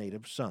among its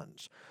native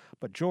sons.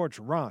 But George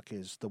Rock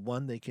is the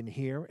one they can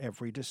hear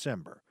every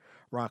December.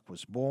 Rock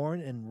was born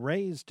and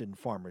raised in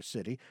Farmer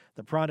City,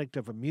 the product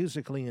of a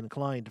musically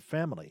inclined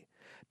family.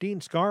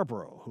 Dean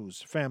Scarborough,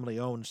 whose family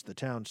owns the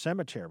town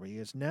cemetery,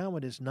 is now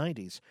in his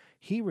 90s.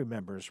 He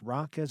remembers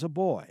Rock as a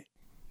boy.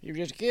 He was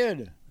just a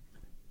kid.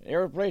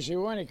 Every place he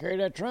went, he carried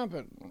that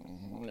trumpet.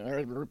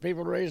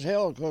 People raised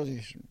hell because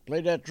he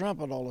played that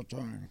trumpet all the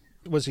time.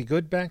 Was he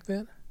good back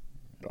then?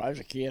 I was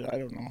a kid, I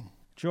don't know.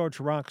 George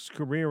Rock's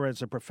career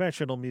as a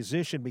professional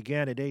musician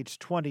began at age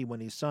 20 when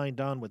he signed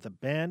on with a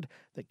band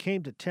that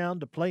came to town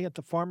to play at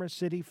the Farmer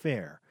City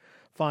Fair.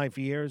 5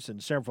 years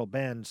and several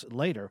bands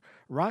later,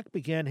 Rock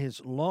began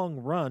his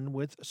long run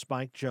with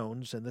Spike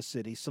Jones and the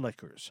City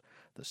Slickers.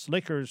 The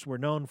Slickers were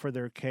known for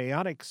their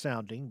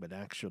chaotic-sounding but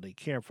actually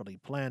carefully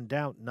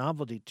planned-out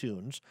novelty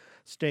tunes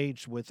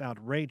staged with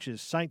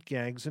outrageous sight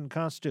gags and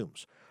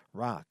costumes.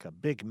 Rock, a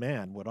big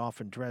man, would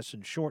often dress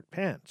in short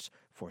pants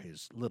for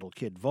his little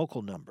kid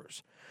vocal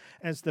numbers.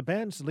 As the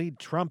band's lead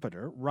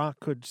trumpeter, Rock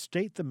could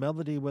state the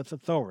melody with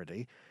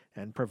authority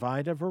and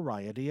provide a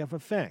variety of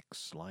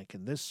effects, like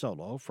in this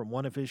solo from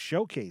one of his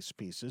showcase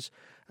pieces,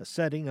 a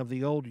setting of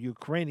the old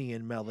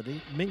Ukrainian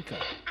melody, Minka.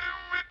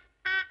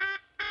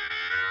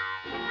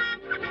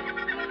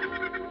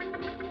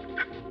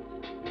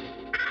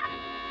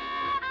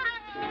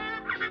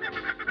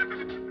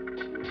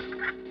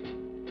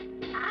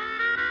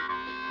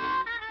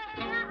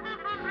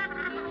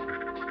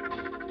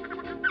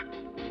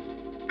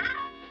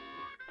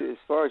 As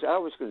far as I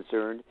was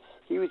concerned,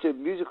 he was a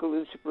musical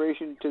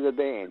inspiration to the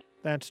band.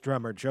 That's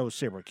drummer Joe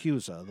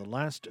Siracusa, the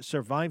last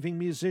surviving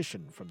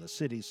musician from the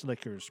City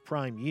Slickers'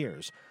 prime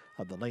years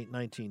of the late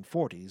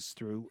 1940s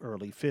through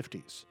early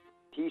 50s.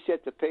 He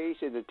set the pace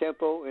and the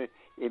tempo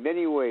in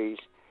many ways.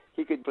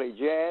 He could play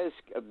jazz,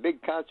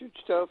 big concert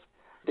stuff,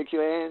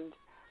 Dixieland,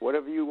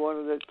 whatever you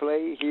wanted to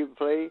play, he would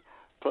play,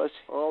 plus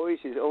always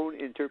his own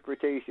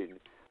interpretation.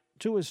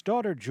 To his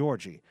daughter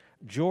Georgie,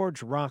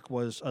 George Rock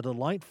was a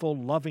delightful,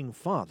 loving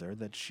father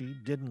that she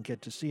didn't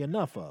get to see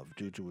enough of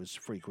due to his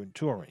frequent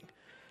touring.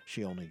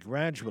 She only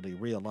gradually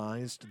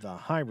realized the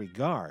high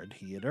regard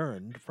he had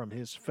earned from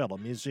his fellow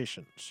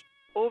musicians.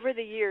 Over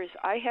the years,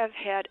 I have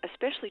had,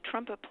 especially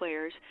trumpet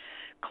players,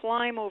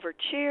 climb over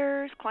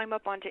chairs, climb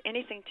up onto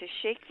anything to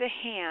shake the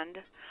hand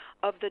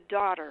of the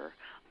daughter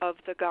of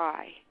the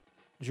guy.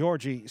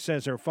 Georgie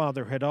says her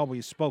father had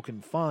always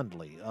spoken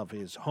fondly of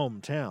his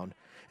hometown,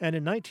 and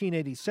in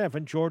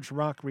 1987, George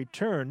Rock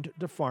returned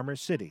to Farmer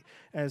City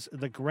as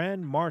the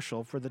Grand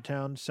Marshal for the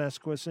town's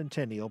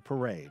sesquicentennial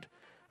parade.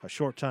 A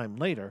short time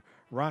later,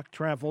 Rock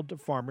traveled to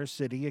Farmer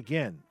City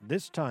again,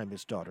 this time,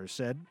 his daughter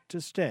said,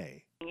 to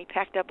stay. He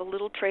packed up a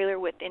little trailer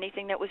with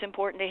anything that was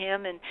important to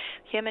him and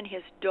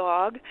his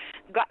dog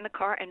got in the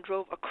car and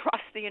drove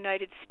across the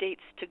United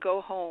States to go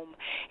home,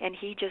 and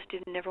he just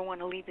didn't ever want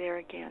to leave there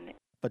again.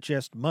 But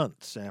just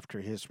months after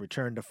his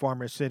return to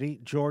Farmer City,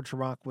 George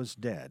Rock was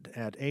dead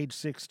at age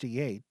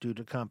 68 due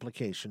to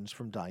complications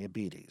from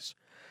diabetes.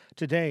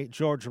 Today,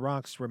 George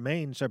Rock's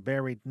remains are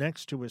buried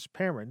next to his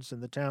parents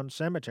in the town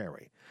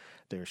cemetery.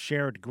 Their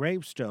shared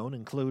gravestone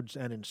includes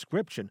an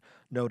inscription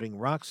noting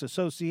Rock's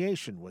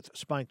association with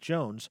Spike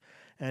Jones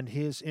and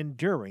his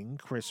enduring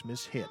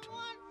Christmas hit.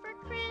 For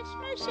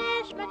Christmas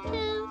is my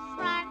two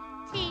front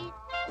teeth,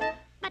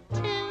 my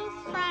two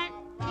front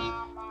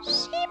teeth.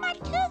 See my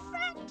two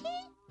front teeth?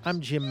 I'm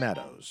Jim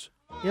Meadows,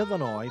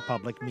 Illinois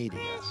Public Media.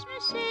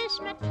 Christmas is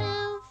my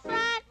two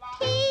front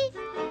teeth,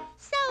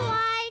 so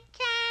I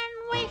can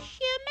wish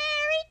you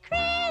Merry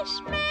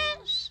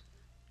Christmas,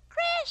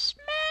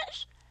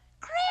 Christmas,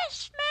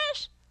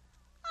 Christmas.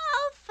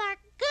 Oh, for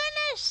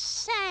goodness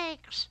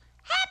sakes,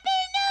 Happy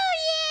New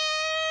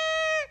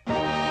Year!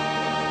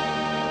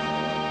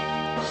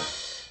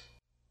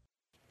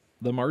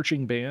 The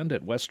marching band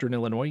at Western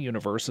Illinois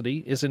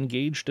University is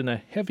engaged in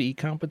a heavy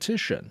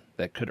competition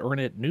that could earn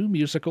it new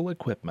musical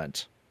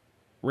equipment.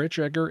 Rich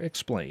Egger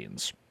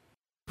explains.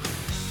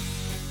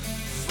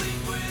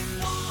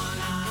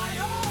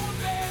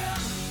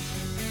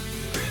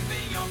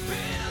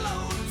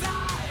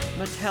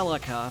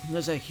 Metallica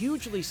is a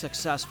hugely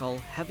successful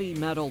heavy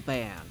metal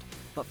band,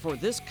 but for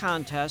this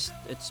contest,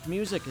 its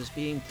music is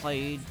being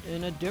played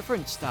in a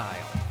different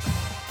style.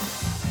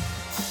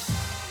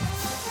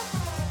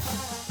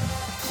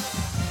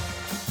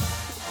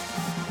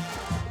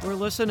 We're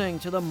listening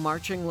to the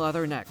Marching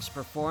Leathernecks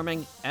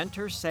performing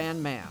Enter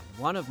Sandman,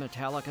 one of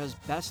Metallica's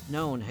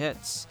best-known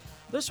hits.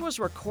 This was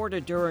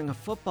recorded during a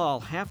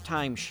football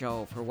halftime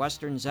show for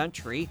Western's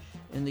entry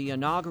in the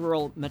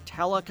inaugural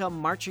Metallica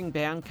Marching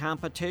Band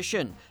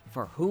competition,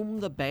 For Whom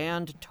the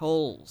Band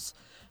Tolls.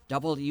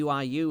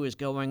 WIU is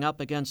going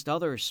up against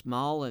other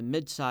small and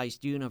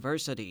mid-sized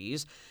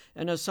universities.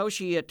 An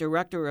associate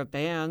director of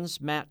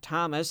bands, Matt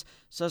Thomas,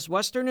 says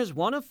Western is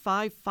one of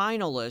 5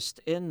 finalists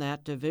in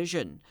that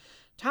division.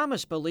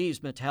 Thomas believes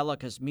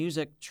Metallica's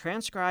music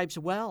transcribes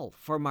well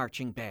for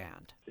marching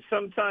band.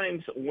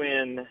 Sometimes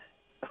when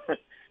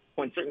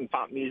certain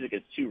pop music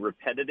is too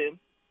repetitive,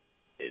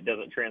 it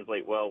doesn't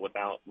translate well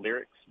without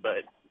lyrics.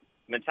 But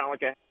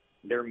Metallica,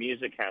 their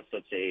music has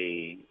such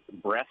a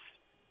breadth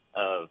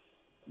of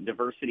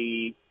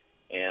diversity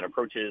and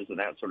approaches and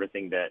that sort of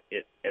thing that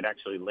it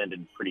actually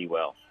lended pretty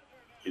well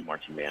to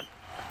marching band.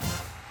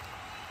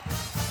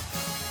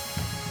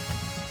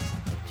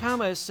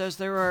 Thomas says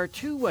there are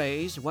 2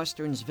 ways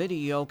Western's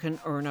video can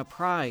earn a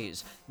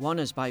prize. One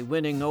is by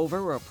winning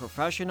over a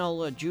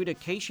professional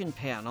adjudication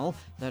panel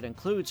that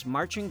includes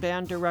marching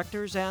band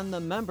directors and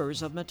the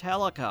members of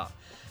Metallica.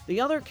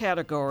 The other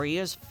category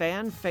is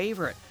fan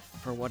favorite,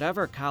 for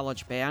whatever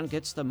college band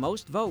gets the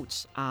most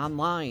votes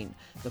online.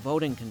 The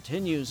voting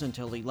continues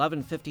until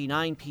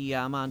 11:59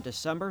 p.m. on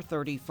December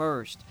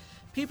 31st.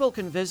 People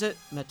can visit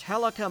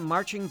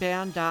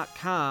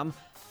metallicamarchingband.com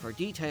for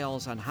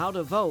details on how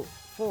to vote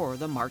for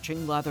the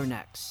Marching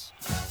Leathernecks.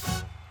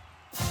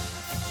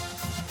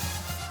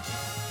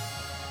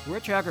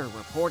 Rich Egger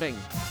reporting.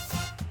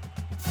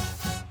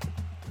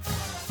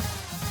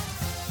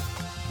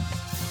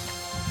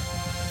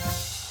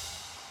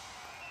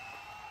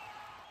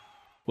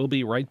 We'll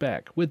be right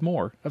back with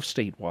more of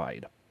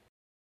Statewide.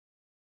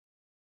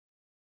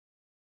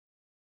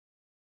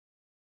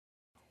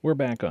 We're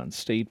back on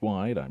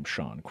Statewide. I'm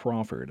Sean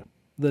Crawford.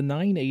 The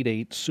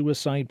 988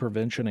 Suicide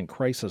Prevention and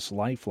Crisis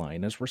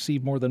Lifeline has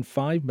received more than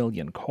 5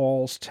 million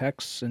calls,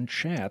 texts, and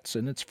chats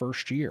in its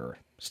first year.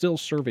 Still,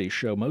 surveys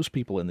show most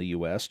people in the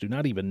U.S. do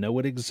not even know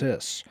it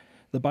exists.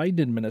 The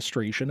Biden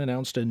administration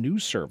announced a new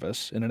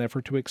service in an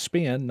effort to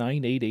expand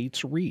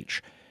 988's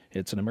reach.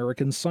 It's an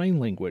American Sign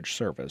Language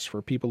service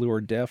for people who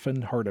are deaf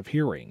and hard of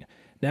hearing.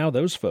 Now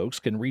those folks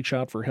can reach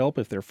out for help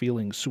if they're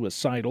feeling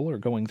suicidal or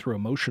going through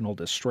emotional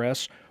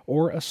distress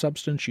or a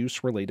substance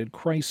use-related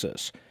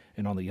crisis.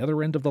 And on the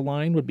other end of the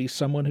line would be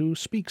someone who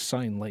speaks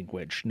sign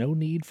language. No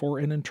need for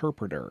an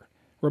interpreter.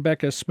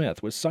 Rebecca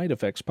Smith with Side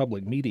Effects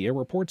Public Media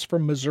reports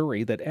from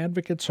Missouri that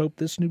advocates hope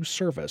this new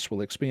service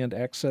will expand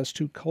access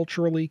to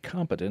culturally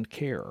competent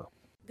care.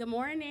 Good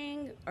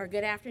morning or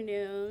good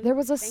afternoon. There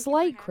was a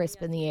slight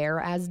crisp in the air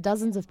as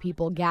dozens of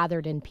people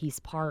gathered in Peace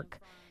Park.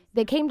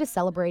 They came to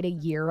celebrate a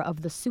year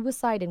of the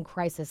Suicide and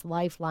Crisis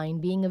Lifeline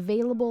being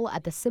available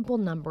at the simple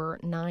number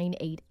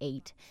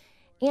 988,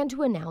 and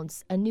to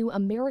announce a new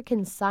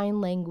American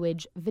Sign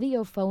Language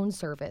video phone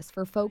service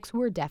for folks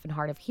who are deaf and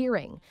hard of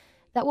hearing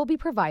that will be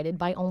provided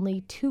by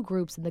only 2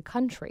 groups in the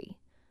country.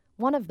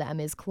 One of them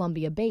is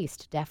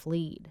Columbia-based Deaf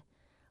Lead.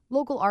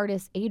 Local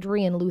artist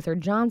Adrienne Luther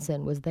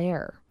Johnson was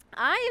there.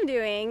 I am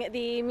doing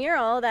the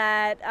mural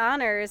that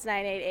honors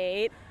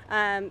 988.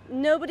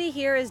 Nobody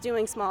here is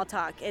doing small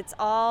talk. It's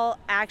all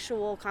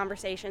actual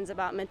conversations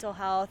about mental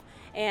health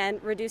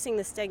and reducing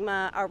the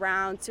stigma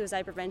around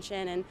suicide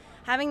prevention, and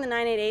having the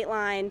 988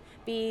 line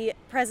be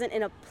present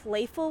in a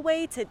playful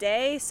way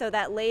today so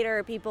that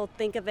later people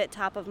think of it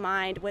top of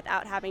mind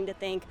without having to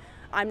think,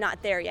 I'm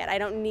not there yet. I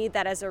don't need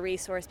that as a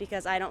resource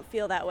because I don't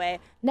feel that way.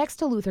 Next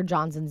to Luther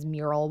Johnson's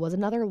mural was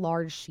another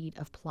large sheet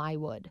of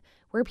plywood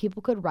where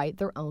people could write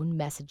their own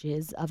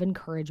messages of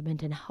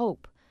encouragement and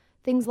hope.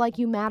 Things like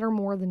 "you matter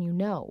more than you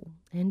know"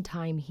 and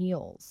 "time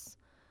heals."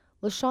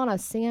 LaShawna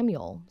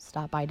Samuel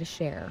stopped by to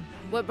share.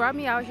 What brought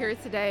me out here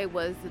today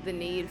was the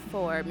need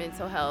for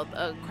mental health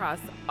across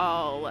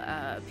all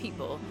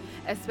people,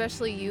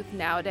 especially youth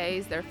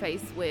nowadays. They're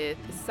faced with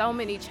so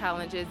many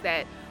challenges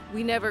that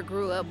we never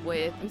grew up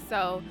with. And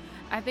so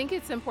I think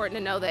it's important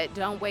to know that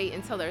don't wait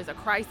until there's a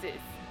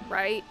crisis,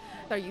 right?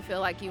 Or you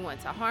feel like you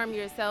want to harm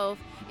yourself.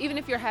 Even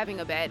if you're having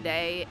a bad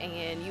day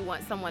and you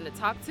want someone to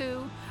talk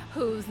to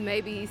who's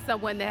maybe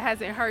someone that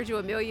hasn't heard you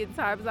a million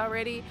times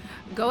already,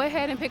 go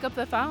ahead and pick up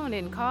the phone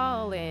and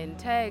call and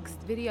text,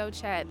 video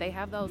chat. They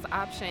have those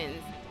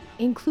options.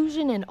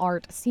 Inclusion and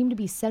art seem to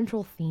be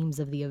central themes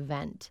of the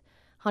event.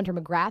 Hunter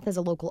McGrath is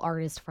a local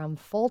artist from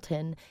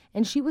Fulton,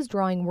 and she was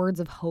drawing words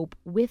of hope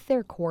with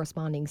their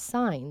corresponding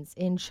signs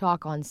in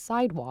chalk on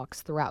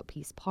sidewalks throughout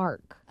Peace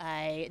Park.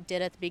 I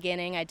did at the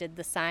beginning, I did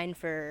the sign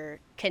for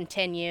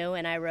continue,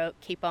 and I wrote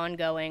keep on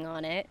going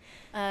on it.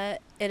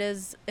 It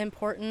is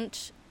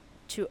important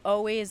to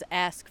always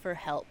ask for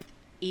help,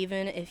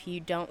 even if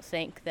you don't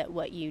think that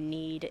what you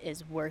need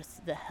is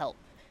worth the help.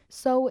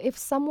 So if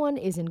someone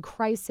is in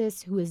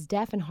crisis who is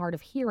deaf and hard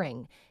of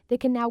hearing, they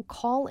can now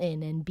call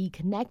in and be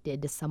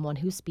connected to someone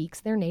who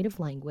speaks their native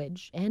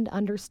language and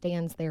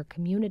understands their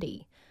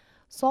community.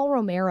 Saul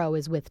Romero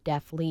is with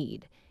Deaf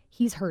Lead.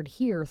 He's heard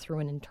here through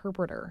an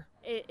interpreter.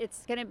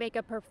 It's going to make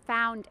a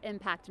profound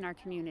impact in our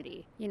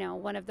community. You know,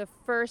 one of the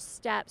first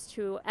steps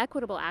to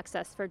equitable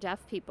access for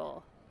deaf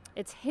people.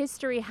 It's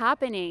history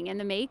happening in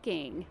the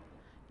making.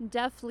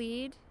 Deaf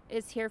Lead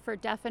is here for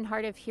deaf and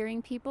hard of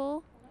hearing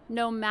people.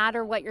 No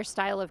matter what your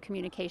style of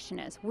communication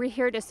is, we're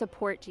here to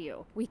support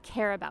you. We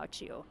care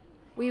about you.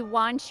 We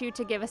want you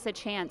to give us a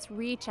chance.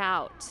 Reach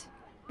out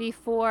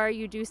before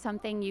you do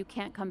something you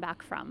can't come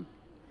back from.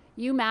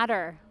 You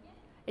matter.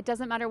 It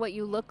doesn't matter what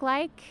you look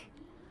like,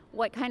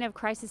 what kind of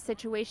crisis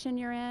situation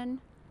you're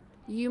in.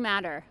 You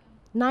matter.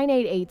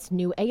 988's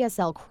new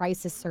ASL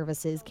crisis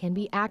services can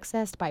be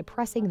accessed by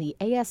pressing the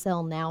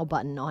ASL Now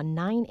button on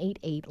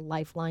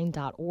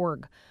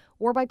 988lifeline.org.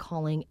 or by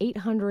calling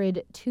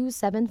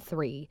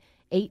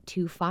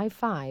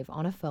 800-273-8255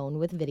 on a phone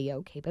with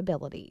video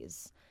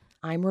capabilities.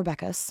 I'm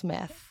Rebecca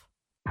Smith.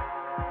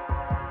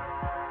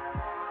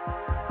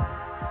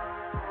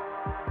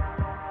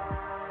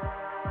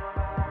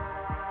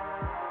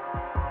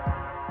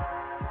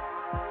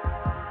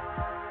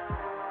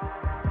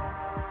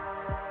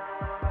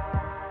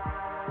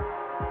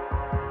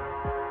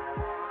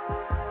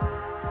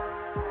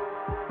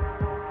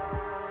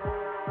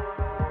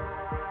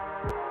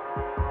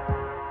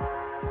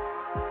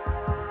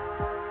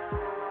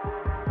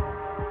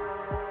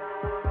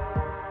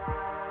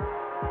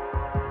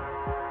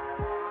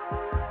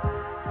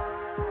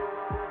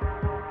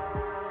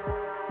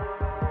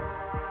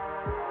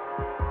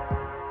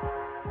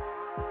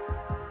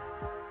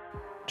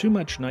 Too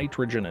much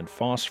nitrogen and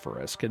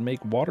phosphorus can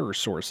make water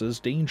sources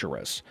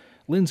dangerous.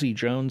 Lindsay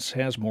Jones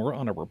has more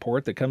on a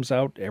report that comes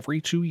out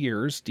every 2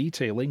 years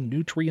detailing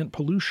nutrient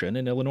pollution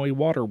in Illinois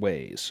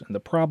waterways, and the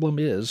problem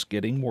is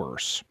getting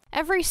worse.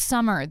 Every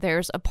summer,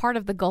 there's a part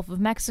of the Gulf of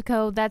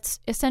Mexico that's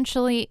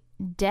essentially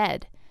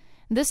dead.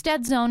 This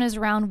dead zone is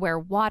around where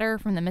water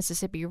from the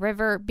Mississippi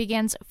River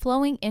begins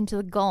flowing into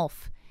the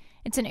Gulf.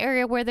 It's an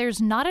area where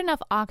there's not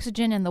enough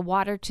oxygen in the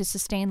water to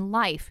sustain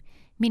life,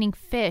 meaning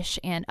fish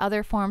and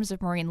other forms of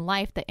marine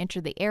life that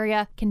enter the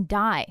area can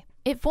die.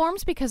 It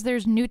forms because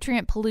there's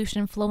nutrient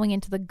pollution flowing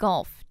into the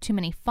Gulf, too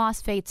many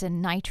phosphates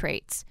and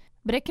nitrates.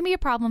 But it can be a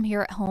problem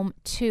here at home,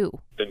 too.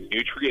 The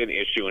nutrient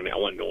issue in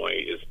Illinois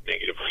is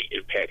negatively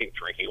impacting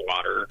drinking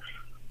water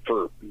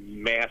for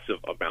massive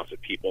amounts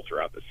of people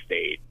throughout the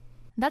state.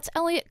 That's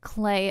Elliot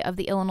Clay of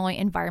the Illinois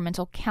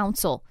Environmental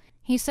Council.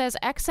 He says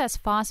excess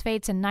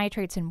phosphates and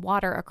nitrates in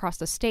water across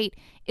the state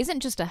isn't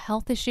just a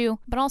health issue,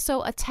 but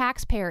also a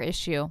taxpayer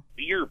issue.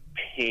 You're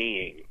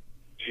paying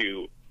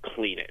to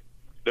clean it.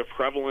 The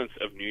prevalence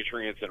of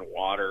nutrients in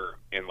water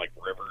and like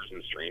rivers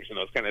and streams and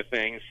those kind of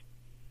things,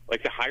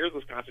 like the higher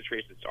those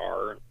concentrations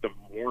are, the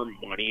more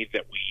money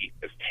that we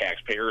as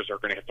taxpayers are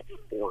going to have to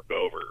fork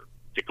over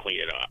to clean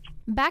it up.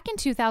 Back in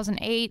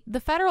 2008, the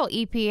federal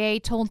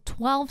EPA told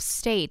 12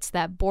 states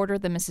that border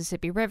the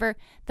Mississippi River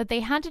that they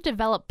had to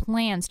develop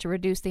plans to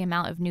reduce the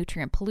amount of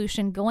nutrient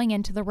pollution going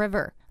into the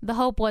river. The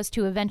hope was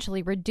to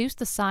eventually reduce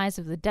the size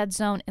of the dead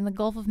zone in the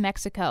Gulf of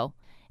Mexico.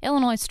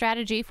 Illinois'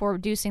 strategy for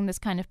reducing this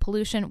kind of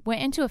pollution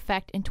went into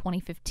effect in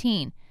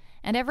 2015.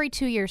 And every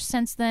 2 years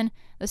since then,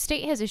 the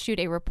state has issued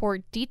a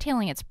report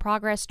detailing its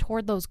progress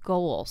toward those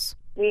goals.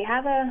 We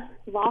have a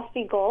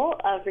lofty goal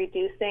of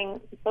reducing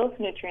both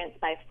nutrients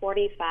by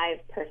 45%.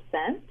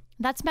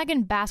 That's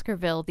Megan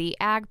Baskerville, the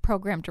Ag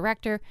Program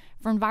Director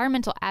for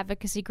environmental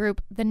advocacy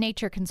group The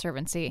Nature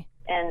Conservancy.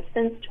 And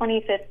since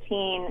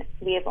 2015,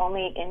 we have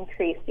only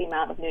increased the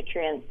amount of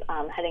nutrients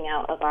heading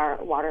out of our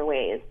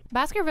waterways.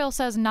 Baskerville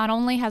says not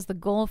only has the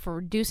goal for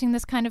reducing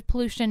this kind of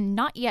pollution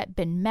not yet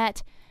been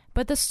met,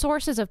 but the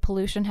sources of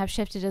pollution have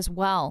shifted as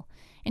well.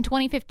 In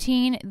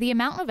 2015, the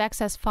amount of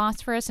excess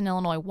phosphorus in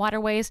Illinois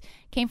waterways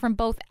came from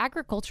both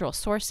agricultural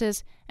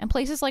sources and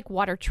places like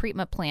water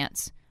treatment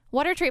plants.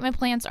 Water treatment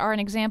plants are an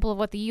example of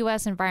what the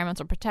U.S.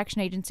 Environmental Protection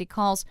Agency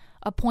calls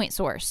a point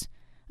source,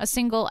 a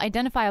single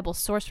identifiable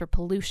source for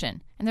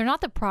pollution, and they're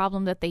not the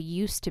problem that they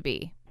used to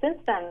be. Since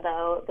then,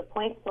 though, the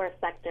point source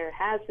sector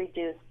has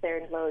reduced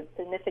their load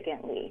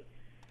significantly.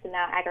 So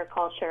now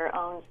agriculture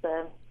owns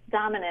the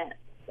dominant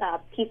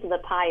piece of the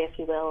pie, if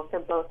you will, for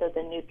both of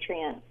the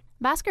nutrients.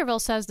 Baskerville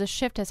says the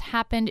shift has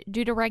happened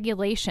due to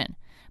regulation.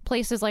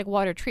 Places like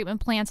water treatment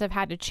plants have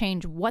had to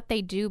change what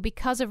they do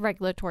because of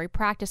regulatory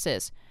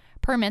practices.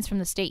 Permits from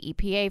the state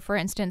EPA, for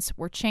instance,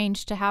 were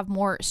changed to have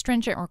more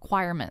stringent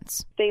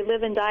requirements. They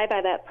live and die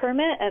by that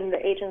permit, and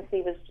the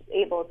agency was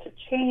able to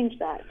change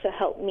that to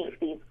help meet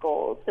these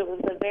goals. So it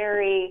was a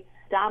very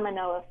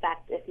domino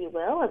effect, if you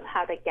will, of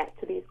how to get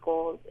to these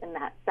goals in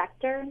that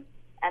sector,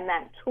 and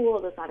that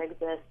tool does not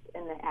exist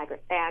in the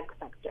ag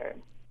sector.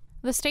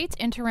 The state's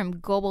interim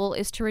goal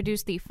is to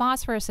reduce the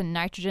phosphorus and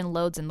nitrogen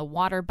loads in the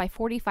water by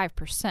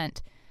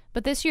 45%.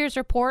 But this year's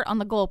report on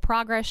the goal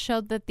progress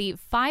showed that the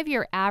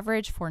 5-year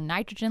average for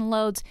nitrogen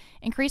loads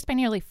increased by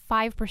nearly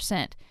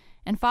 5%,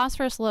 and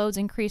phosphorus loads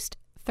increased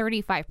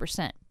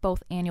 35%,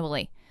 both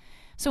annually.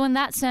 So in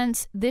that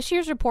sense, this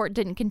year's report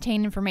didn't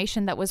contain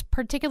information that was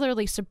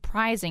particularly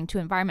surprising to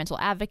environmental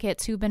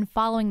advocates who've been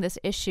following this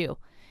issue.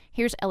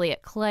 Here's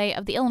Elliot Clay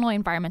of the Illinois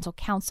Environmental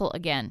Council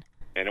again.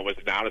 And it was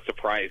not a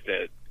surprise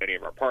to any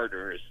of our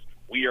partners.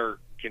 We are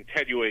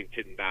continuing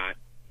to not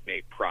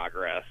make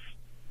progress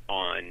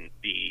on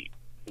the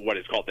what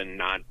is called the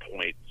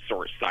non-point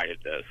source side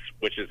of this,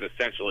 which is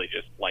essentially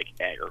just like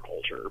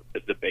agriculture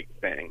is the big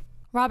thing.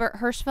 Robert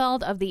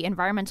Hirschfeld of the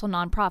environmental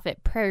nonprofit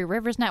Prairie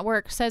Rivers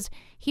Network says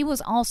he was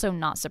also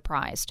not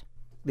surprised.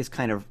 This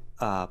kind of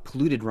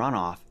polluted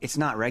runoff, it's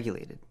not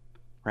regulated,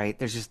 right?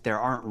 There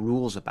aren't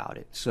rules about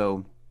it.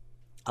 So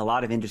a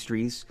lot of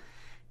industries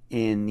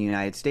in the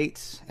United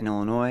States and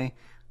Illinois,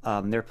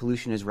 their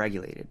pollution is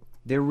regulated.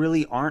 There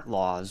really aren't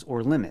laws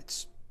or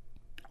limits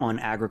on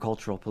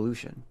agricultural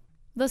pollution.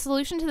 The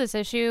solution to this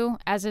issue,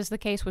 as is the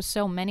case with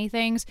so many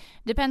things,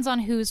 depends on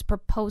who's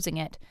proposing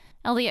it.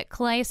 Elliot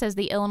Clay says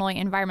the Illinois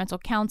Environmental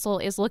Council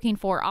is looking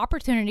for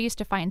opportunities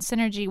to find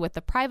synergy with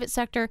the private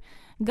sector,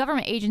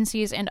 government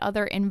agencies, and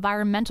other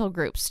environmental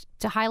groups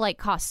to highlight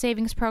cost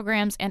savings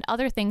programs and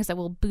other things that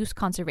will boost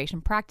conservation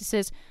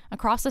practices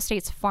across the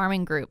state's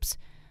farming groups.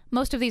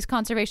 Most of these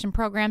conservation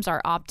programs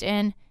are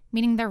opt-in,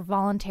 meaning they're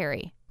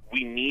voluntary.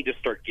 We need to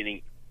start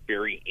getting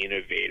very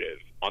innovative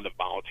on the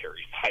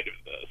voluntary side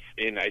of this.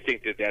 And I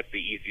think that that's the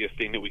easiest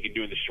thing that we can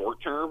do in the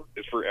short term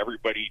is for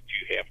everybody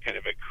to have kind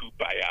of a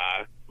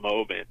kumbaya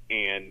moment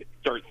and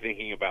start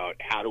thinking about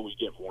how do we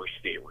get more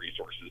state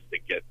resources to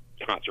get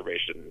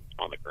conservation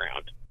on the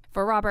ground.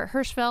 For Robert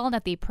Hirschfeld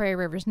at the Prairie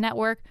Rivers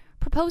Network,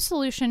 proposed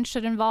solutions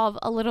should involve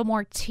a little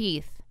more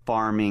teeth.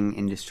 Farming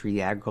industry,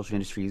 the agriculture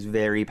industry is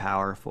very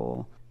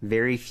powerful.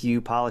 Very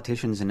few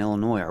politicians in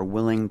Illinois are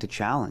willing to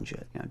challenge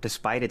it,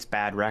 despite its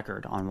bad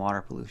record on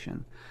water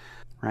pollution.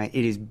 Right?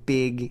 It is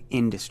big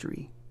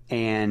industry,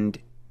 and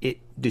it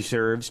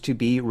deserves to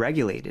be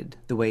regulated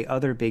the way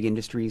other big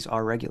industries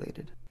are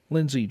regulated.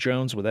 Lindsay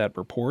Jones with that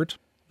report.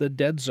 The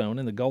dead zone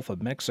in the Gulf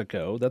of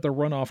Mexico that the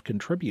runoff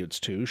contributes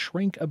to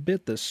shrank a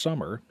bit this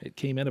summer. It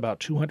came in about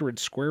 200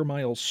 square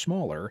miles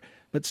smaller,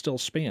 but still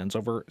spans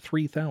over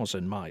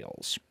 3,000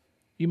 miles.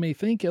 You may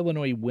think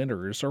Illinois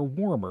winters are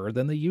warmer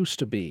than they used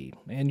to be,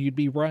 and you'd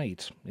be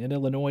right. In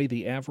Illinois,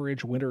 the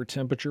average winter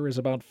temperature is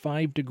about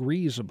 5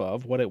 degrees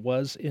above what it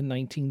was in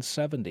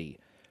 1970.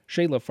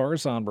 Shayla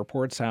Farzan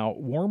reports how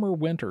warmer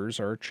winters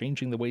are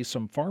changing the way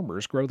some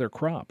farmers grow their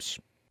crops.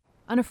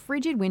 On a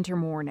frigid winter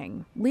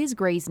morning, Liz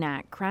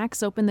Graysnack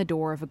cracks open the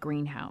door of a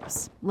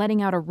greenhouse,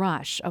 letting out a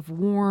rush of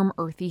warm,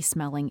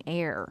 earthy-smelling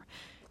air.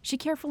 She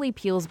carefully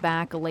peels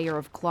back a layer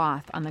of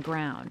cloth on the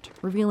ground,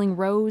 revealing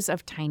rows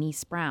of tiny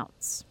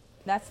sprouts.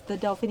 That's the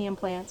delphinium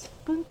plants.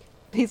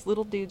 These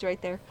little dudes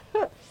right there.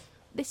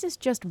 This is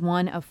just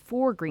one of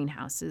 4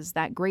 greenhouses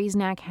that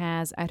Graysnack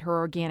has at her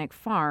organic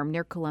farm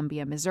near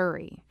Columbia,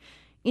 Missouri.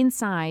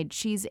 Inside,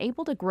 she's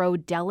able to grow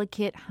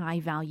delicate,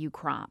 high-value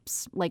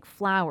crops, like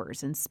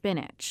flowers and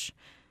spinach.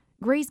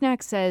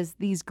 Graysnack says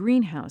these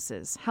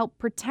greenhouses help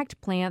protect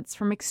plants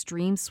from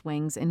extreme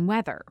swings in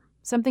weather,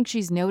 something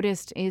she's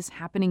noticed is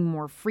happening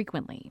more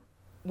frequently.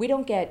 We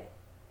don't get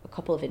a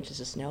couple of inches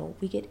of snow.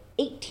 We get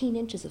 18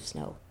 inches of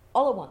snow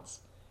all at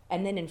once.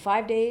 And then in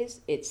 5 days,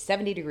 it's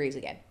 70 degrees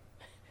again.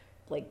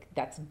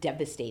 That's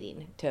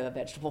devastating to a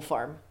vegetable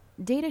farm.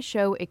 Data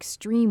show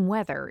extreme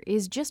weather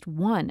is just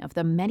one of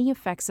the many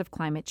effects of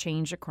climate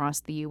change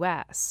across the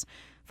U.S.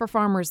 For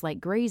farmers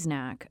like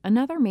Graysnack,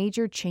 another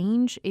major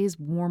change is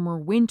warmer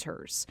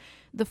winters.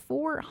 The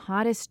 4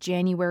 hottest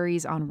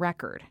Januaries on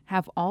record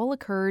have all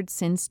occurred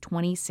since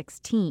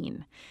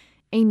 2016.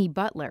 Amy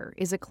Butler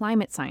is a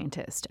climate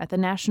scientist at the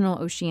National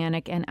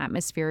Oceanic and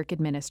Atmospheric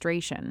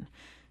Administration.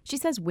 She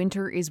says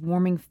winter is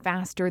warming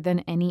faster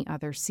than any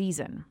other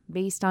season,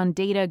 based on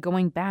data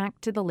going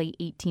back to the late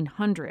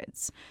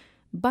 1800s.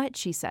 But,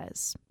 she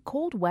says,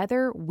 cold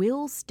weather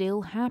will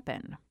still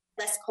happen.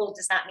 Less cold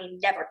does not mean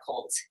never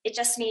cold. It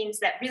just means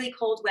that really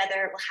cold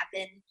weather will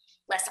happen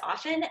less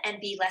often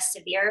and be less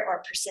severe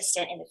or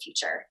persistent in the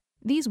future.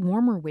 These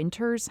warmer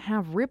winters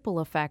have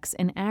ripple effects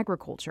in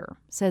agriculture,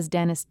 says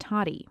Dennis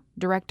Toddy,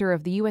 director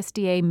of the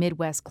USDA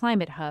Midwest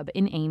Climate Hub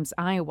in Ames,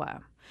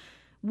 Iowa.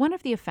 One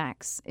of the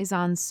effects is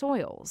on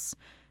soils.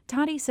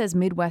 Toddy says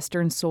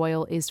Midwestern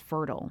soil is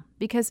fertile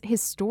because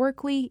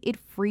historically it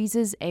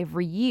freezes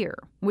every year,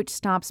 which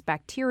stops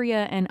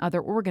bacteria and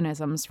other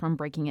organisms from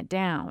breaking it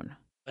down.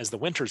 As the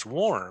winter's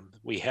warm,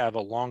 we have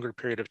a longer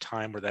period of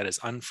time where that is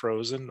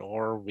unfrozen,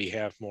 or we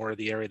have more of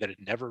the area that it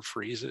never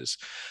freezes.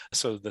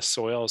 So the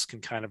soils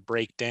can kind of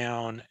break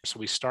down. So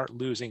we start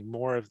losing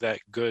more of that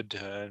good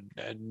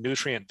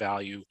nutrient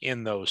value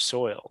in those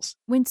soils.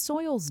 When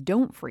soils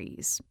don't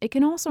freeze, it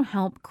can also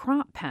help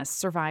crop pests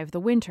survive the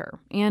winter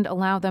and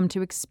allow them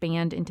to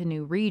expand into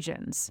new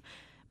regions.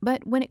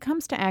 But when it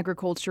comes to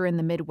agriculture in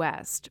the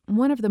Midwest,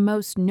 one of the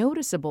most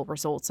noticeable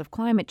results of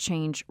climate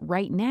change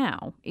right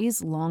now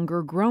is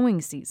longer growing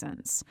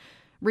seasons.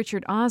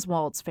 Richard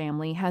Oswald's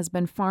family has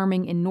been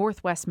farming in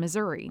northwest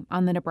Missouri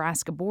on the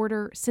Nebraska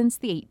border since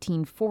the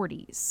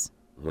 1840s.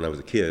 When I was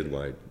a kid,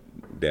 my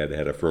dad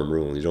had a firm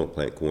rule: you don't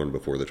plant corn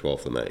before the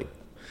 12th of May.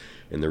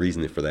 And the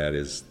reason for that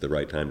is the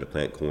right time to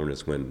plant corn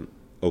is when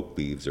oak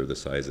leaves are the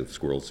size of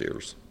squirrel's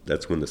ears.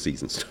 That's when the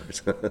season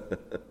starts.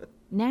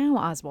 Now,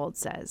 Oswald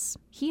says,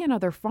 he and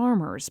other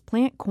farmers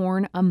plant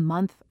corn a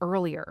month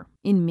earlier,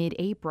 in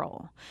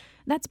mid-April.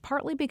 That's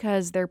partly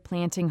because they're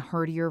planting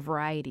hardier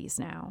varieties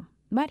now.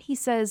 But he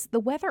says the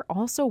weather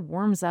also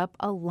warms up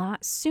a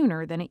lot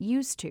sooner than it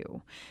used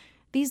to.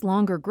 These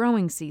longer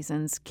growing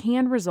seasons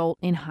can result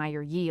in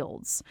higher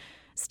yields.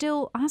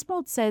 Still,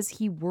 Oswald says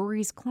he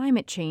worries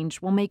climate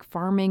change will make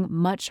farming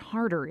much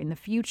harder in the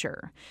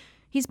future.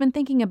 He's been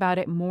thinking about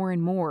it more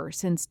and more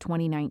since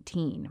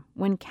 2019,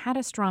 when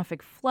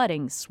catastrophic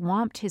flooding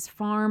swamped his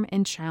farm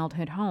and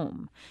childhood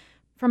home.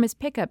 From his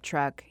pickup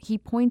truck, he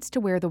points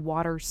to where the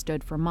water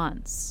stood for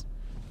months.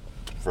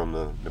 From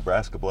the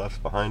Nebraska bluffs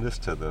behind us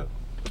to the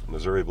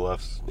Missouri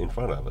bluffs in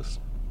front of us,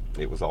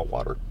 it was all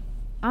water.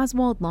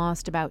 Oswald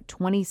lost about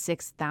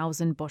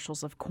 26,000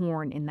 bushels of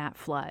corn in that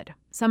flood,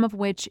 some of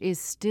which is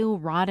still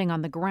rotting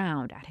on the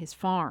ground at his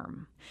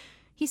farm.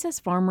 He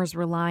says farmers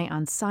rely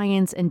on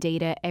science and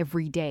data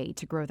every day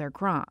to grow their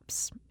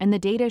crops, and the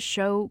data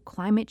show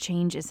climate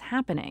change is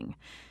happening.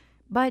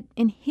 But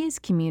in his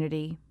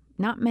community,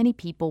 not many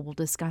people will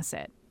discuss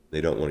it.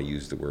 They don't want to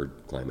use the word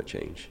climate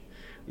change.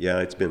 Yeah,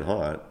 it's been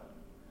hot,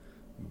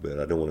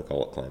 but I don't want to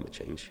call it climate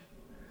change.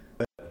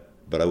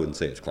 But I wouldn't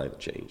say it's climate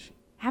change.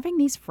 Having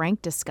these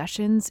frank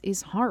discussions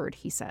is hard,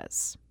 he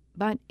says,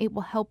 but it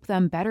will help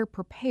them better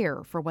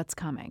prepare for what's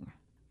coming.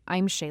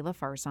 I'm Shayla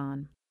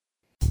Farzan.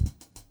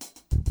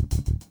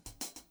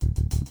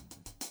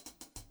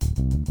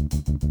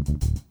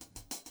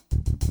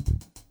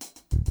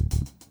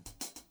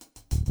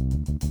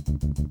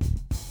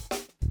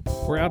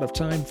 We're out of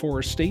time for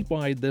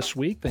Statewide this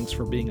week. Thanks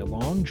for being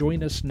along.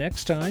 Join us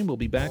next time. We'll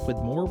be back with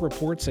more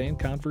reports and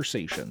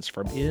conversations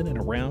from in and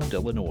around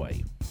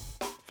Illinois.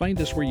 Find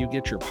us where you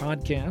get your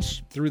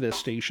podcasts, through this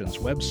station's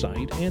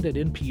website, and at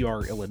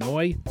NPR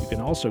Illinois. You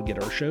can also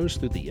get our shows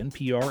through the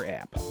NPR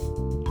app.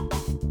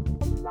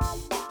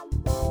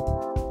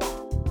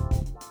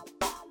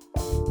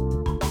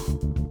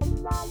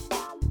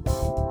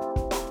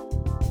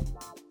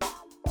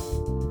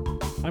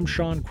 I'm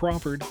Sean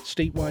Crawford.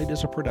 Statewide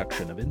is a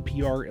production of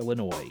NPR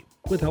Illinois,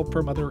 with help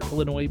from other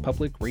Illinois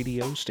public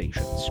radio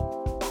stations.